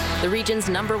IBX, the region's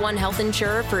 #1 health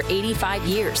insurer for 85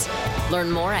 years.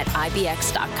 Learn more at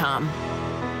IBX.com.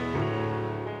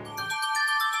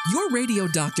 Your Radio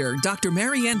Doctor, Dr.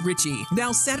 Marianne Ritchie,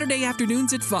 now Saturday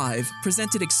afternoons at 5,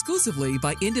 presented exclusively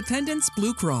by Independence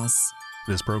Blue Cross.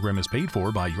 This program is paid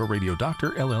for by Your Radio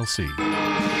Doctor, LLC.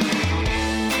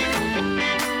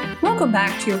 Welcome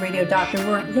back to Your Radio Doctor.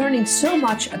 We're learning so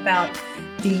much about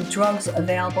the drugs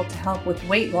available to help with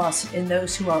weight loss in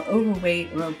those who are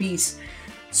overweight or obese.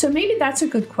 So maybe that's a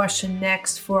good question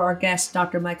next for our guest,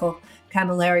 Dr. Michael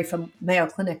Camilleri from Mayo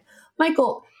Clinic.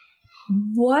 Michael,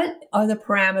 what are the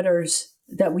parameters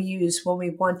that we use when we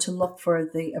want to look for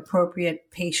the appropriate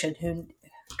patient who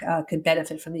could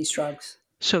benefit from these drugs?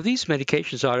 So these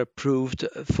medications are approved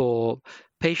for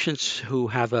patients who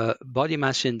have a body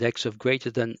mass index of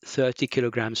greater than 30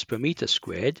 kilograms per meter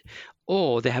squared,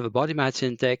 or they have a body mass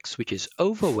index which is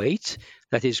overweight,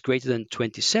 that is greater than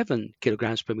 27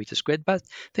 kilograms per meter squared, but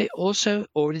they also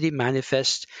already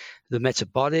manifest the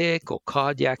metabolic or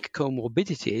cardiac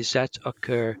comorbidities that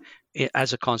occur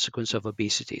as a consequence of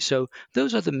obesity. So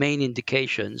those are the main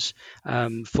indications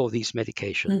for these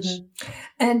medications. Mm-hmm.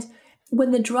 And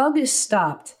when the drug is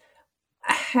stopped,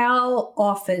 how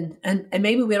often, and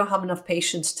maybe we don't have enough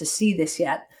patients to see this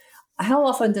yet, how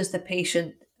often does the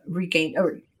patient regain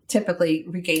or typically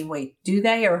regain weight? Do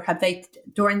they, or have they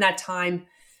during that time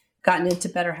gotten into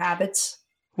better habits?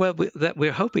 Well,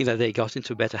 we're hoping that they got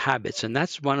into better habits, and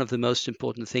that's one of the most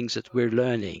important things that we're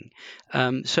learning.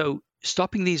 So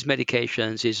stopping these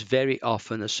medications is very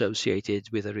often associated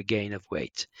with a regain of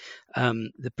weight.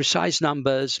 The precise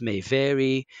numbers may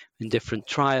vary in different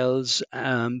trials,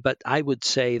 but I would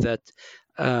say that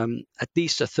at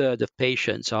least a third of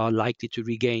patients are likely to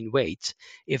regain weight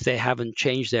if they haven't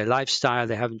changed their lifestyle,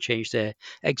 they haven't changed their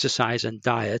exercise and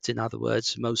diet, in other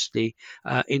words, mostly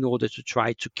in order to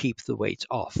try to keep the weight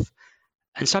off.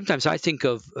 And sometimes I think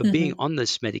of being on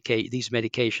these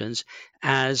medications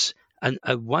as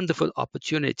a wonderful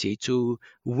opportunity to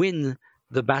win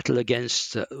the battle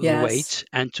against weight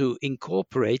and to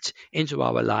incorporate into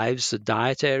our lives the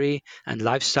dietary and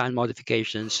lifestyle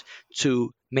modifications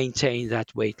to maintain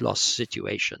that weight loss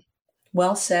situation.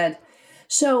 Well said.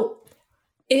 So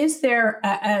is there,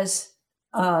 as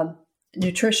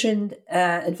nutrition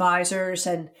advisors,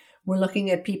 and we're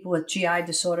looking at people with GI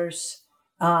disorders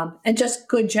and just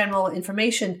good general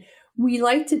information, we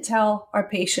like to tell our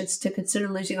patients to consider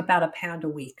losing about 1 pound a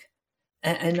week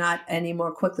and not any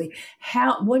more quickly.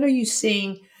 What are you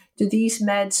seeing? Do these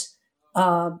meds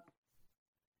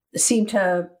seem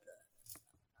to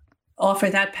offer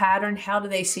that pattern? How do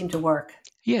they seem to work?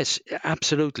 Yes,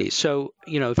 absolutely. So,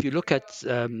 if you look at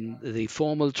the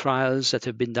formal trials that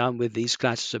have been done with these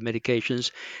classes of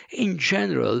medications, in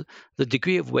general, the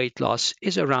degree of weight loss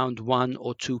is around 1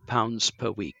 or 2 pounds per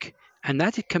week. And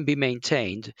that it can be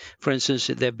maintained. For instance,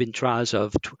 there have been trials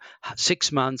of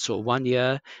 6 months or 1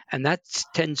 year, and that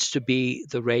tends to be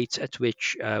the rate at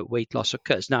which weight loss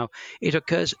occurs. Now, it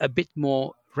occurs a bit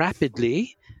more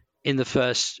rapidly in the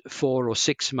first 4 or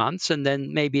 6 months, and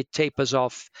then maybe it tapers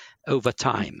off over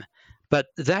time. But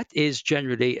that is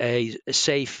generally a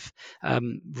safe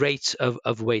rate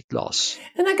of weight loss.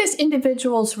 And I guess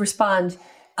individuals respond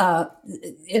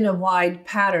in a wide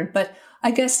pattern. But I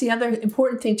guess the other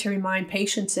important thing to remind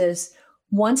patients is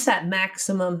once that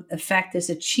maximum effect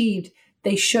is achieved,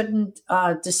 they shouldn't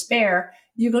despair.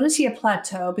 You're going to see a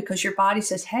plateau because your body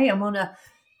says, hey, I'm on a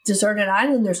deserted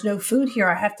island. There's no food here.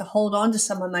 I have to hold on to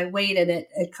some of my weight, and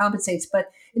it compensates. But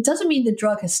it doesn't mean the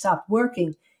drug has stopped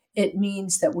working. It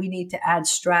means that we need to add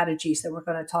strategies that we're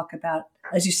going to talk about,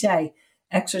 as you say,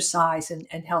 exercise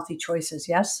and healthy choices.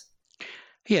 Yes?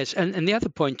 Yes, and the other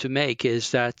point to make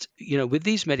is that, with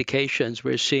these medications,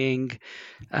 we're seeing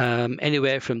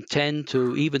anywhere from 10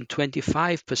 to even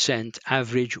 25%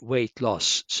 average weight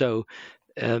loss. So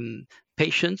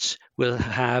patients will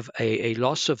have a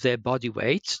loss of their body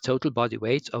weight, total body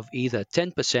weight, of either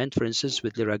 10%, for instance,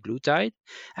 with liraglutide,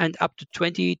 and up to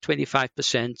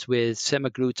 20-25% with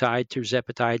semaglutide,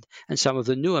 tirzepatide, and some of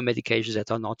the newer medications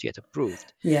that are not yet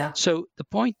approved. Yeah. So the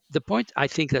point I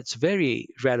think that's very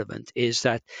relevant is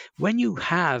that when you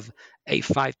have a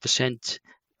 5%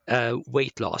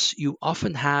 weight loss, you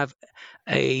often have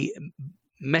a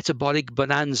metabolic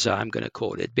bonanza, I'm going to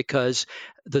call it, because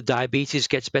the diabetes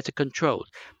gets better controlled.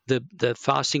 The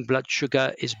fasting blood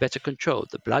sugar is better controlled.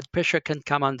 The blood pressure can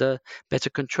come under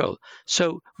better control.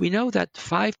 So we know that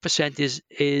 5%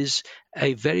 is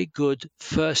a very good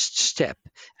first step.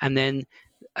 And then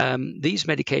these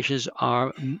medications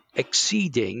are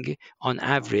exceeding, on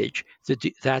average,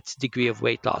 that degree of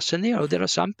weight loss. And there are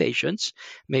some patients,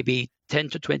 maybe 10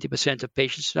 to 20% of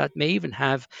patients, that may even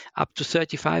have up to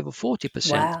 35 or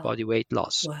 40% body weight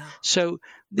loss. Wow. So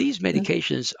these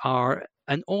medications are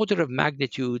an order of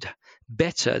magnitude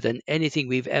better than anything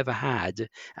we've ever had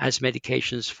as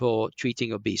medications for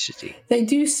treating obesity. They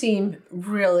do seem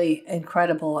really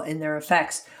incredible in their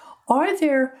effects. Are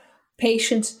there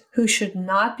patients who should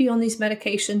not be on these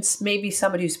medications, maybe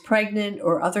somebody who's pregnant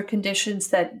or other conditions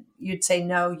that you'd say,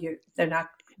 no, they're not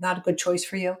a good choice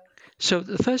for you? So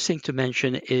the first thing to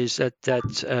mention is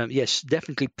that yes,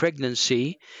 definitely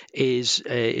pregnancy is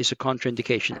a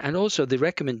contraindication. And also the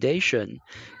recommendation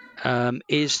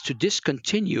is to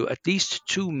discontinue at least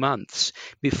 2 months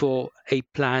before a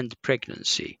planned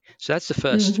pregnancy. So that's the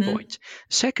first point.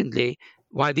 Secondly,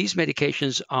 while these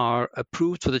medications are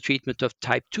approved for the treatment of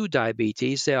type 2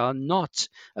 diabetes, they are not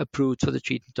approved for the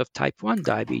treatment of type 1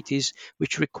 diabetes,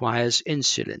 which requires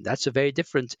insulin. That's a very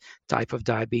different type of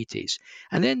diabetes.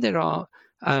 And then there are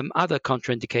other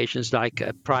contraindications like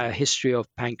a prior history of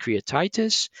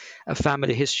pancreatitis, a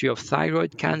family history of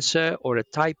thyroid cancer, or a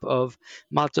type of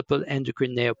multiple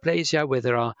endocrine neoplasia where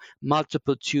there are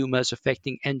multiple tumors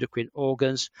affecting endocrine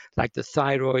organs like the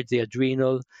thyroid, the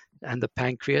adrenal, and the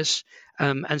pancreas.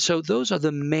 And so those are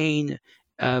the main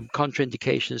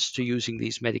contraindications to using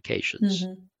these medications.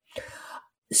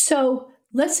 So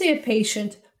let's say a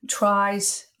patient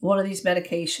tries one of these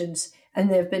medications and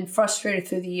they've been frustrated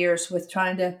through the years with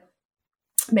trying to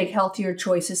make healthier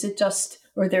choices.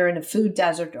 Or they're in a food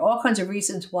desert, all kinds of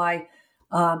reasons why,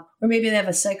 or maybe they have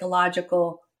a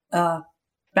psychological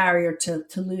barrier to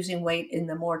losing weight in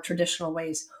the more traditional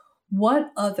ways.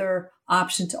 What other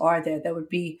options are there that would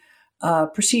be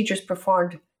procedures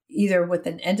performed either with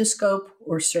an endoscope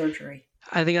or surgery?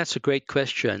 I think that's a great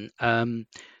question.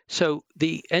 So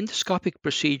the endoscopic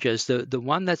procedures, the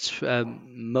one that's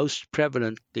most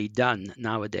prevalently done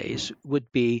nowadays would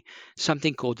be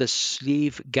something called a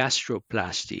sleeve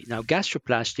gastroplasty. Now,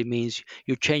 gastroplasty means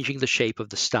you're changing the shape of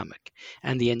the stomach.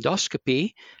 And the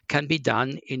endoscopy can be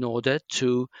done in order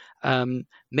to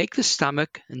make the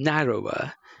stomach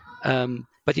narrower,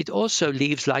 but it also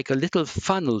leaves like a little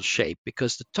funnel shape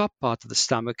because the top part of the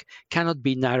stomach cannot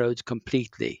be narrowed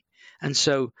completely. And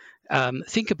so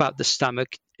think about the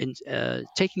stomach in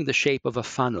taking the shape of a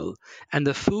funnel, and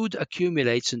the food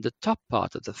accumulates in the top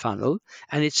part of the funnel,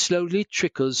 and it slowly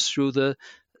trickles through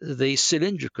the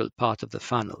cylindrical part of the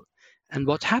funnel. And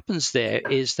what happens there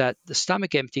is that the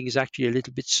stomach emptying is actually a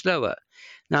little bit slower.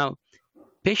 Now,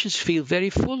 patients feel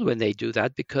very full when they do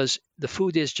that because the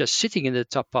food is just sitting in the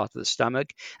top part of the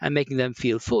stomach and making them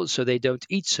feel full, so they don't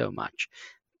eat so much.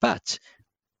 But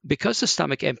because the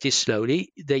stomach empties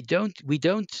slowly, we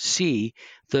don't see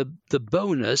the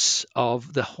bonus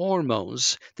of the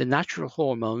hormones, the natural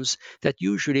hormones that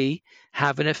usually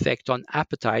have an effect on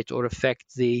appetite or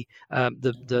affect the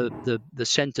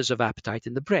centers of appetite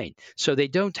in the brain. So they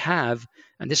don't have,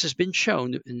 and this has been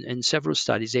shown in several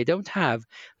studies, they don't have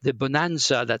the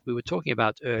bonanza that we were talking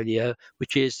about earlier,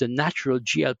 which is the natural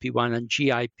GLP-1 and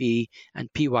GIP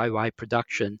and PYY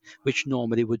production, which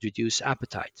normally would reduce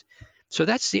appetite. So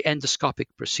that's the endoscopic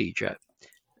procedure.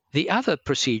 The other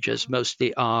procedures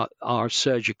mostly are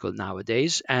surgical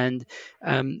nowadays, and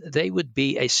they would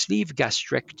be a sleeve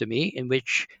gastrectomy, in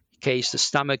which case the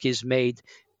stomach is made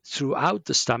throughout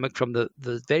the stomach from the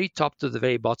very top to the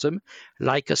very bottom,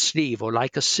 like a sleeve or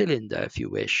like a cylinder, if you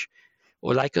wish,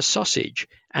 or like a sausage,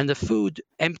 and the food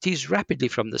empties rapidly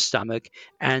from the stomach,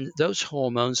 and those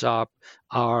hormones are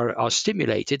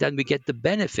stimulated, and we get the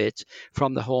benefit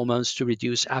from the hormones to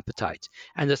reduce appetite.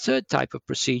 And the third type of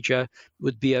procedure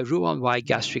would be a Roux-en-Y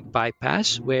gastric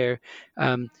bypass, where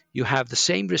you have the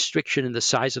same restriction in the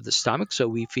size of the stomach,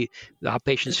 so our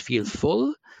patients feel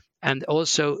full. And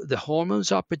also the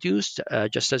hormones are produced,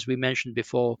 just as we mentioned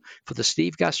before, for the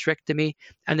sleeve gastrectomy.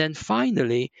 And then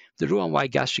finally, the Roux-en-Y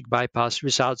gastric bypass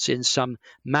results in some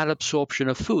malabsorption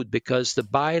of food because the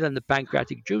bile and the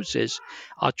pancreatic juices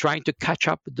are trying to catch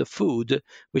up with the food,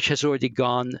 which has already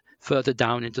gone further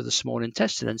down into the small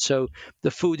intestine. And so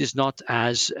the food is not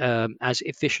as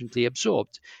efficiently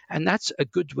absorbed. And that's a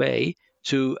good way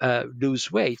to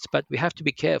lose weight, but we have to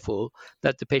be careful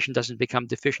that the patient doesn't become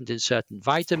deficient in certain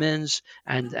vitamins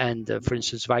and for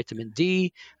instance, vitamin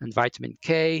D and vitamin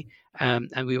K, and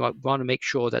we want to make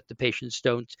sure that the patients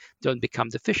don't become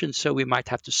deficient. So we might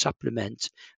have to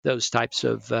supplement those types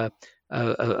of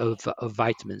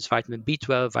vitamins, vitamin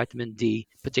B12, vitamin D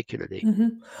particularly.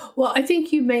 Well, I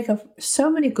think you make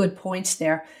so many good points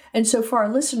there. And so for our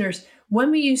listeners, when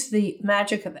we use the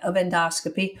magic of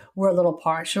endoscopy, we're a little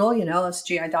partial, as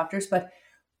GI doctors, but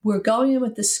we're going in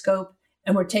with the scope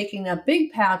and we're taking a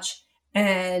big pouch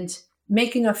and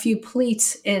making a few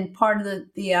pleats in part of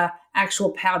the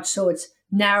actual pouch so it's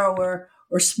narrower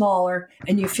or smaller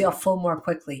and you feel full more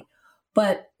quickly.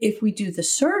 But if we do the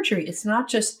surgery, it's not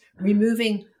just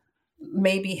removing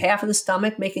maybe half of the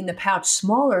stomach, making the pouch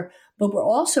smaller, but we're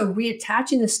also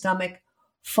reattaching the stomach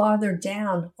farther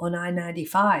down on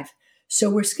I-95. So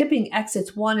we're skipping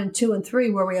exits 1 and 2 and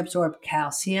 3 where we absorb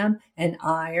calcium and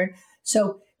iron.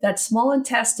 So that small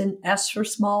intestine, S for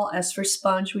small, S for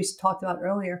sponge, we talked about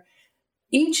earlier,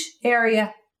 each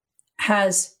area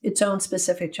has its own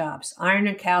specific jobs. Iron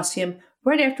and calcium,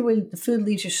 right after the food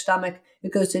leaves your stomach,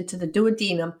 it goes into the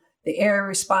duodenum, the area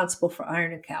responsible for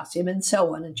iron and calcium, and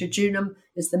so on. And jejunum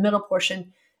is the middle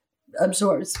portion,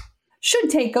 absorbs, should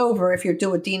take over if your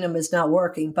duodenum is not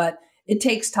working, but it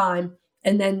takes time.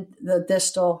 And then the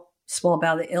distal small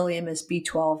bowel, the ileum, is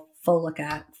B12,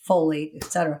 folate,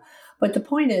 etc. But the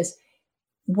point is,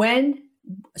 when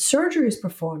surgery is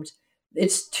performed,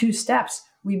 it's 2 steps.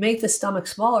 We make the stomach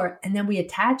smaller and then we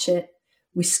attach it.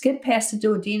 We skip past the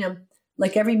duodenum.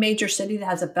 Like every major city that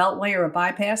has a beltway or a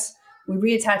bypass, we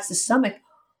reattach the stomach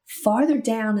farther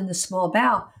down in the small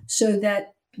bowel so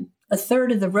that a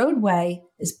third of the roadway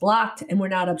is blocked and we're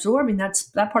not absorbing. That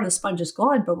part of the sponge is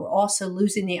gone, but we're also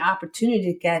losing the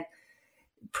opportunity to get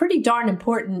pretty darn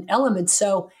important elements.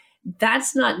 So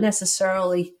that's not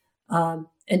necessarily an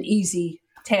easy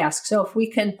task. So if we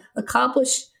can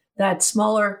accomplish that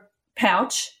smaller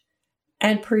pouch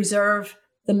and preserve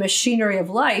the machinery of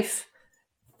life,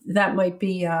 that might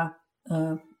be,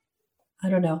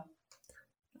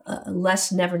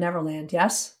 less Never Never Land,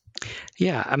 yes?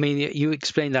 Yeah, I mean, you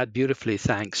explained that beautifully,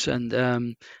 thanks. And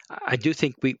I do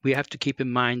think we have to keep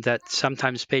in mind that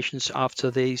sometimes patients after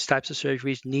these types of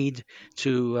surgeries need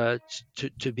to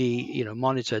be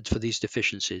monitored for these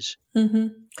deficiencies.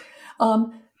 Mm-hmm.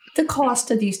 The cost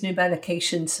of these new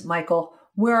medications, Michael,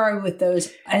 where are we with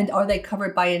those? And are they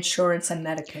covered by insurance and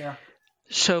Medicare?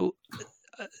 So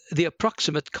the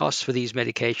approximate cost for these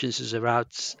medications is around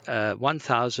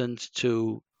 $1,000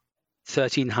 to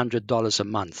 $1,300 a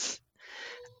month.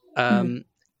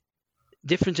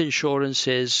 Different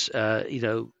insurances,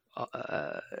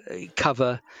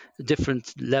 cover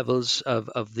different levels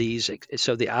of these.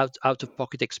 So the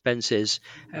out-of-pocket expenses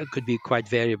could be quite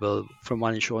variable from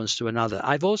one insurance to another.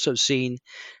 I've also seen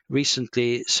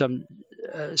recently some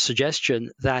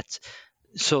suggestion that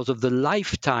sort of the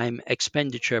lifetime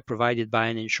expenditure provided by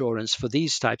an insurance for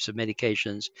these types of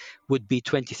medications would be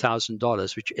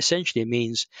 $20,000, which essentially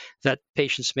means that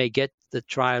patients may get the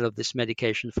trial of this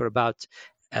medication for about,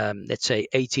 let's say,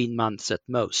 18 months at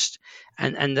most.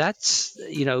 And that's,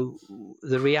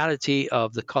 the reality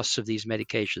of the costs of these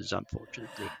medications,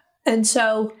 unfortunately. And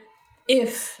so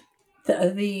if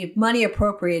the money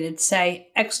appropriated, say,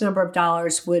 X number of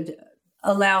dollars would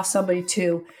allow somebody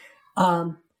to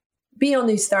be on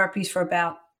these therapies for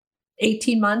about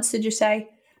 18 months, did you say?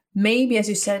 Maybe, as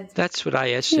you said. That's what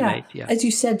I estimate, yeah. As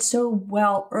you said so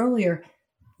well earlier,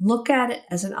 look at it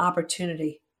as an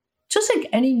opportunity. Just like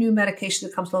any new medication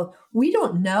that comes along, we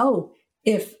don't know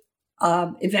if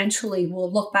eventually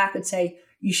we'll look back and say,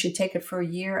 you should take it for a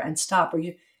year and stop.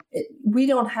 We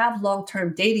don't have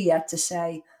long-term data yet to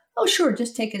say, oh, sure,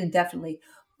 just take it indefinitely.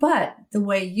 But the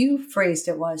way you phrased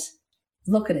it was,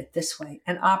 look at it this way,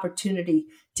 an opportunity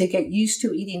to get used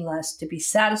to eating less, to be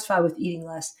satisfied with eating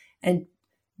less, and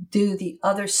do the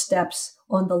other steps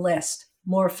on the list,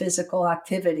 more physical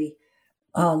activity,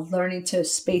 learning to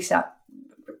space out.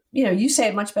 You say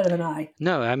it much better than I.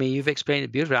 No, I mean, you've explained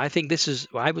it beautifully. I think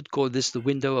I would call this the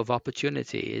window of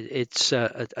opportunity. It's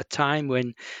a time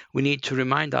when we need to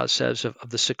remind ourselves of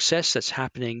the success that's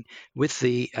happening with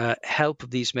the help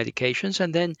of these medications,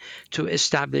 and then to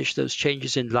establish those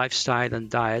changes in lifestyle and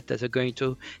diet that are going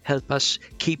to help us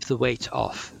keep the weight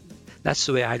off. That's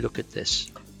the way I look at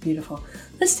this. Beautiful.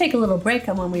 Let's take a little break,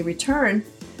 and when we return,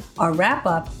 our wrap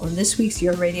up on this week's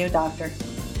Your Radio Doctor.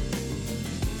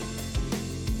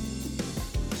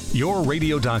 Your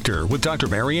Radio Doctor with Dr.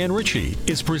 Marianne Ritchie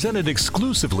is presented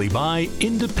exclusively by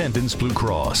Independence Blue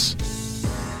Cross.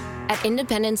 At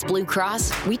Independence Blue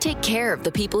Cross, we take care of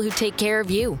the people who take care of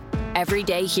you.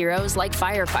 Everyday heroes like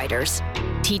firefighters,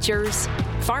 teachers,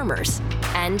 farmers,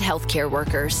 and healthcare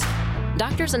workers.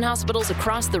 Doctors and hospitals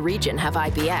across the region have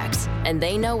IBX, and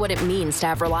they know what it means to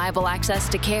have reliable access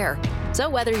to care. So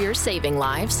whether you're saving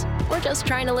lives or just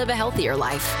trying to live a healthier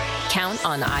life, count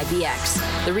on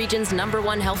IBX, the region's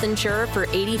 #1 health insurer for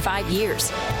 85 years.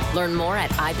 Learn more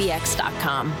at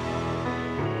IBX.com.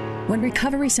 When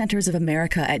Recovery Centers of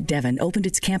America at Devon opened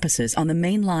its campuses on the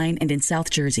Main Line and in South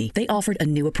Jersey, they offered a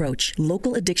new approach,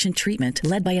 local addiction treatment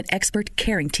led by an expert,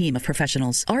 caring team of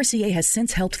professionals. RCA has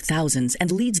since helped thousands and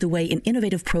leads the way in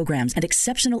innovative programs and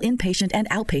exceptional inpatient and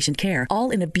outpatient care, all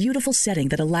in a beautiful setting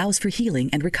that allows for healing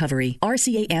and recovery.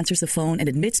 RCA answers the phone and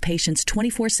admits patients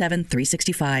 24/7,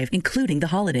 365, including the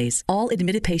holidays. All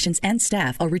admitted patients and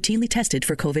staff are routinely tested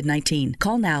for COVID-19.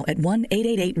 Call now at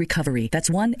 1-888-RECOVERY. That's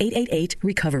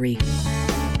 1-888-RECOVERY.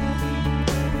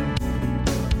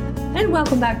 And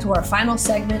welcome back to our final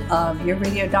segment of Your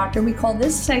Radio Doctor. We call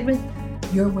this segment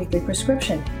Your Weekly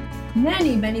Prescription.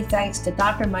 Many, many thanks to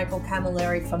Dr. Michael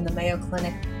Camilleri from the Mayo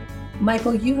Clinic.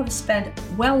 Michael, you have spent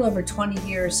well over 20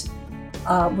 years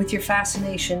with your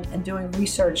fascination and doing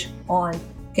research on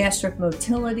gastric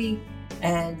motility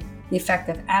and the effect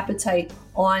of appetite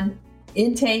on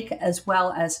intake as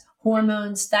well as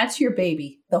hormones. That's your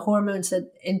baby, the hormones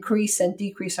that increase and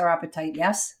decrease our appetite,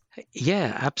 yes?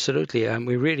 Yeah, absolutely.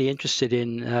 We're really interested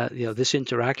in this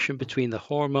interaction between the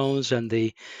hormones and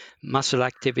the muscle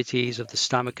activities of the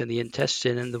stomach and the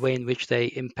intestine and the way in which they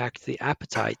impact the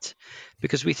appetite,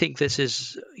 because we think this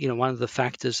is one of the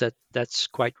factors that's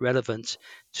quite relevant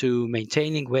to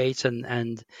maintaining weight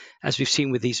and as we've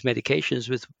seen with these medications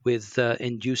with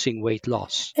inducing weight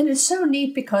loss. And it's so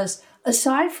neat because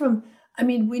aside from,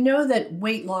 we know that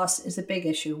weight loss is a big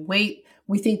issue. We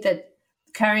think that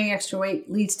carrying extra weight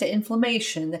leads to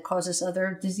inflammation that causes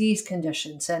other disease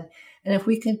conditions. And if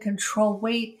we can control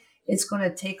weight, it's going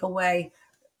to take away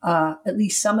at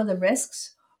least some of the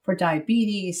risks for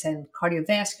diabetes and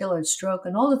cardiovascular and stroke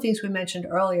and all the things we mentioned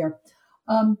earlier.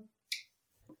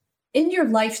 In your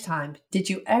lifetime, did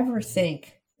you ever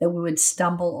think that we would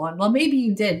stumble on, well, maybe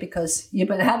you did because you've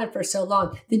been at it for so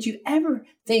long. Did you ever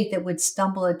think that we'd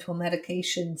stumble into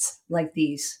medications like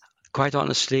these? Quite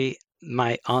honestly,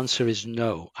 my answer is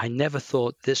no. I never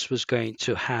thought this was going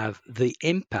to have the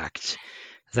impact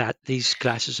that these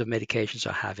classes of medications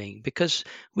are having, because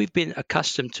we've been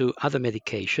accustomed to other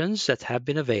medications that have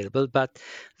been available, but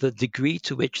the degree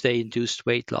to which they induced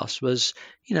weight loss was,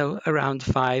 around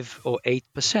 5 or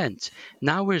 8%.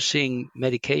 Now we're seeing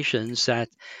medications that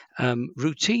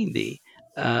routinely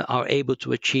are able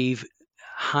to achieve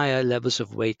higher levels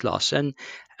of weight loss. And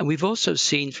we've also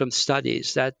seen from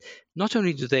studies that not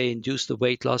only do they induce the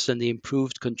weight loss and the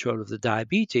improved control of the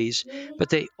diabetes, but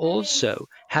they also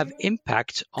have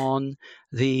impact on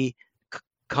the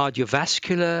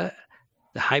cardiovascular,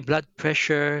 the high blood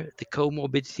pressure, the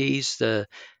comorbidities, the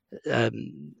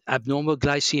abnormal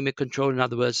glycemic control, in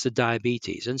other words, the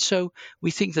diabetes. And so we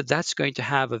think that that's going to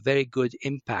have a very good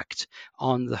impact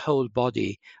on the whole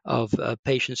body of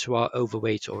patients who are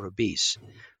overweight or obese.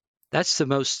 That's the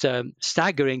most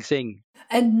staggering thing.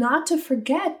 And not to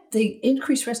forget the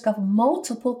increased risk of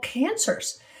multiple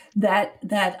cancers that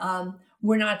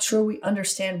we're not sure we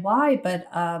understand why, but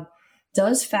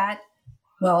does fat,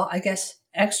 well, I guess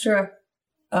extra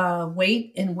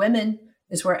weight in women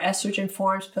is where estrogen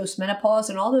forms postmenopause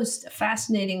and all those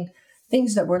fascinating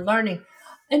things that we're learning.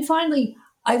 And finally,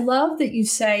 I love that you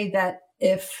say that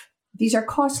if these are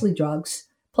costly drugs,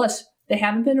 plus they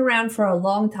haven't been around for a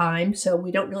long time, so we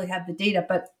don't really have the data.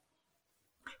 But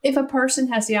if a person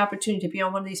has the opportunity to be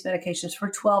on one of these medications for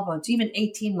 12 months, even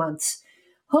 18 months,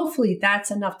 hopefully that's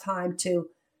enough time to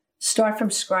start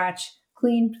from scratch,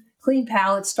 clean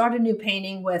palate, start a new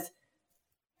painting with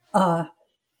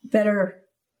better,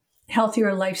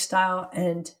 healthier lifestyle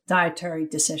and dietary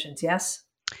decisions. Yes?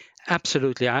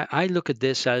 Absolutely. I look at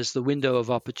this as the window of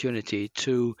opportunity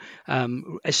to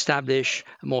establish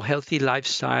a more healthy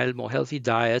lifestyle, more healthy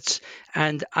diets.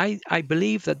 And I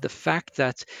believe that the fact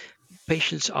that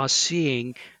patients are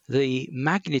seeing the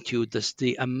magnitude,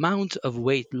 the amount of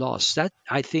weight loss, that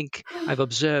I think I've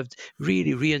observed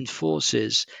really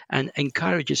reinforces and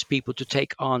encourages people to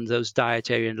take on those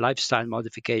dietary and lifestyle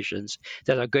modifications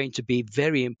that are going to be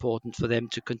very important for them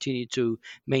to continue to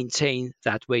maintain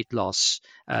that weight loss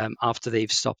after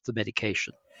they've stopped the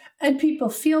medication. And people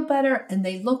feel better and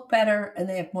they look better and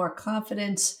they have more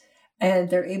confidence and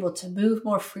they're able to move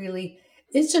more freely.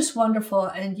 It's just wonderful.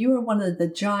 And you are one of the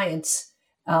giants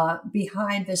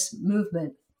behind this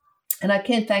movement. And I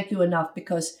can't thank you enough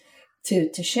because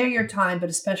to share your time, but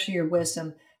especially your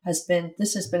wisdom, has been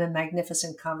a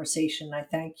magnificent conversation. I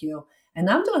thank you. And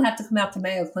I'm going to have to come out to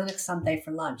Mayo Clinic someday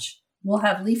for lunch. We'll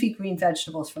have leafy green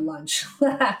vegetables for lunch.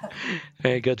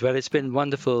 Very good. Well, it's been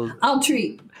wonderful. I'll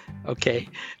treat. Okay.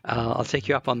 I'll take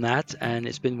you up on that. And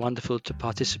it's been wonderful to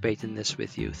participate in this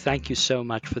with you. Thank you so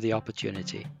much for the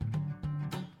opportunity.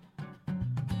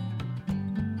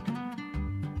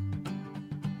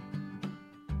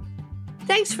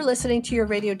 Thanks for listening to Your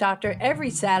Radio Doctor every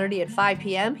Saturday at 5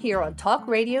 p.m. here on Talk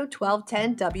Radio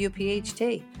 1210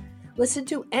 WPHT. Listen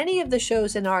to any of the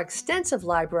shows in our extensive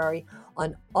library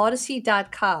on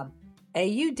Odyssey.com,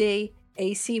 AUDACY.com.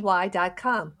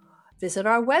 Visit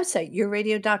our website,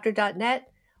 yourradiodoctor.net,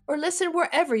 or listen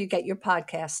wherever you get your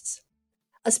podcasts.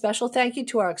 A special thank you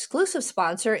to our exclusive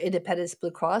sponsor, Independence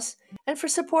Blue Cross, and for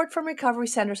support from Recovery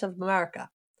Centers of America.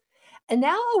 And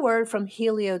now a word from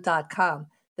Helio.com,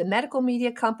 the medical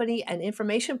media company and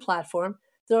information platform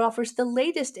that offers the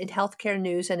latest in healthcare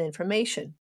news and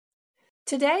information.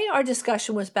 Today, our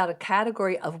discussion was about a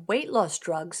category of weight loss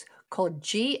drugs called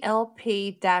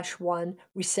GLP-1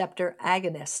 receptor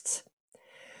agonists.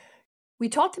 We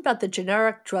talked about the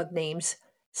generic drug names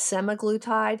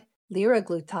semaglutide,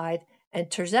 liraglutide, and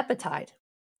tirzepatide.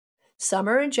 Some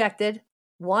are injected,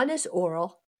 one is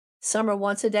oral, some are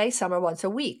once a day, some are once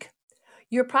a week.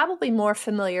 You're probably more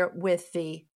familiar with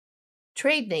the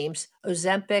trade names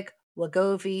Ozempic,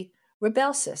 Wegovy,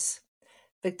 Rybelsus,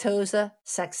 Victoza,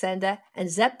 Saxenda, and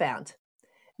Zepbound.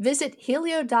 Visit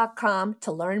Helio.com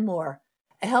to learn more.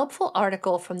 A helpful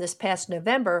article from this past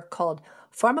November called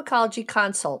Pharmacology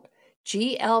Consult,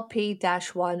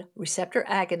 GLP-1 receptor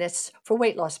agonists for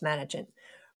weight loss management.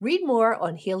 Read more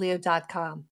on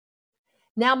Helio.com.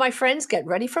 Now, my friends, get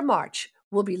ready for March.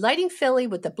 We'll be lighting Philly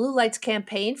with the Blue Lights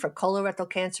campaign for colorectal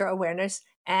cancer awareness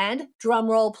and,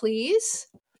 drumroll please,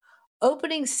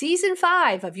 opening Season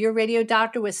 5 of Your Radio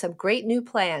Doctor with some great new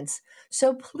plans.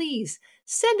 So please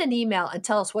send an email and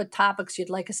tell us what topics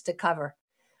you'd like us to cover.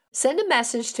 Send a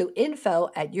message to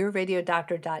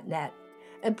info@yourradiodoctor.net.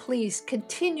 And please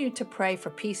continue to pray for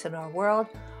peace in our world,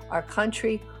 our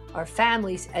country, our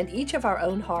families, and each of our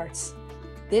own hearts.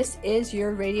 This is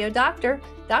Your Radio Doctor,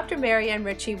 Dr. Marianne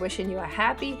Ritchie, wishing you a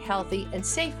happy, healthy, and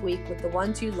safe week with the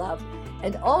ones you love,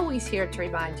 and always here to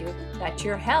remind you that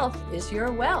your health is your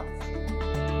wealth.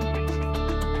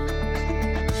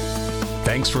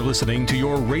 Thanks for listening to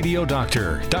Your Radio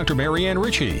Doctor, Dr. Marianne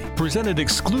Ritchie, presented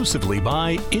exclusively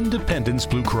by Independence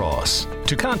Blue Cross.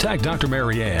 To contact Dr.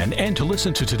 Marianne and to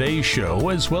listen to today's show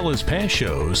as well as past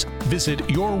shows, visit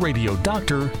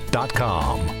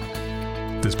yourradiodoctor.com.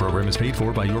 This program is paid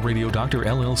for by Your Radio Doctor,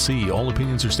 LLC. All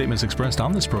opinions or statements expressed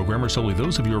on this program are solely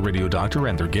those of Your Radio Doctor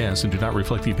and their guests and do not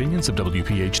reflect the opinions of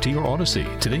WPHT or Odyssey.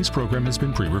 Today's program has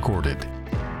been pre-recorded.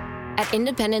 At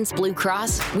Independence Blue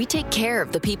Cross, we take care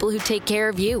of the people who take care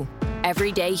of you.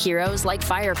 Everyday heroes like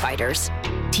firefighters,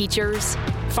 teachers,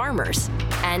 farmers,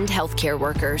 and healthcare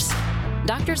workers.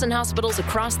 Doctors and hospitals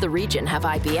across the region have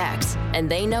IBX, and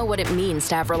they know what it means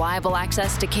to have reliable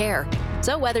access to care.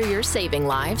 So whether you're saving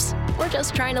lives or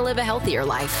just trying to live a healthier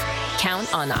life,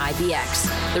 count on IBX,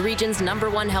 the region's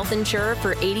 #1 health insurer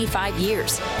for 85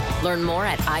 years. Learn more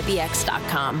at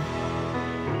IBX.com.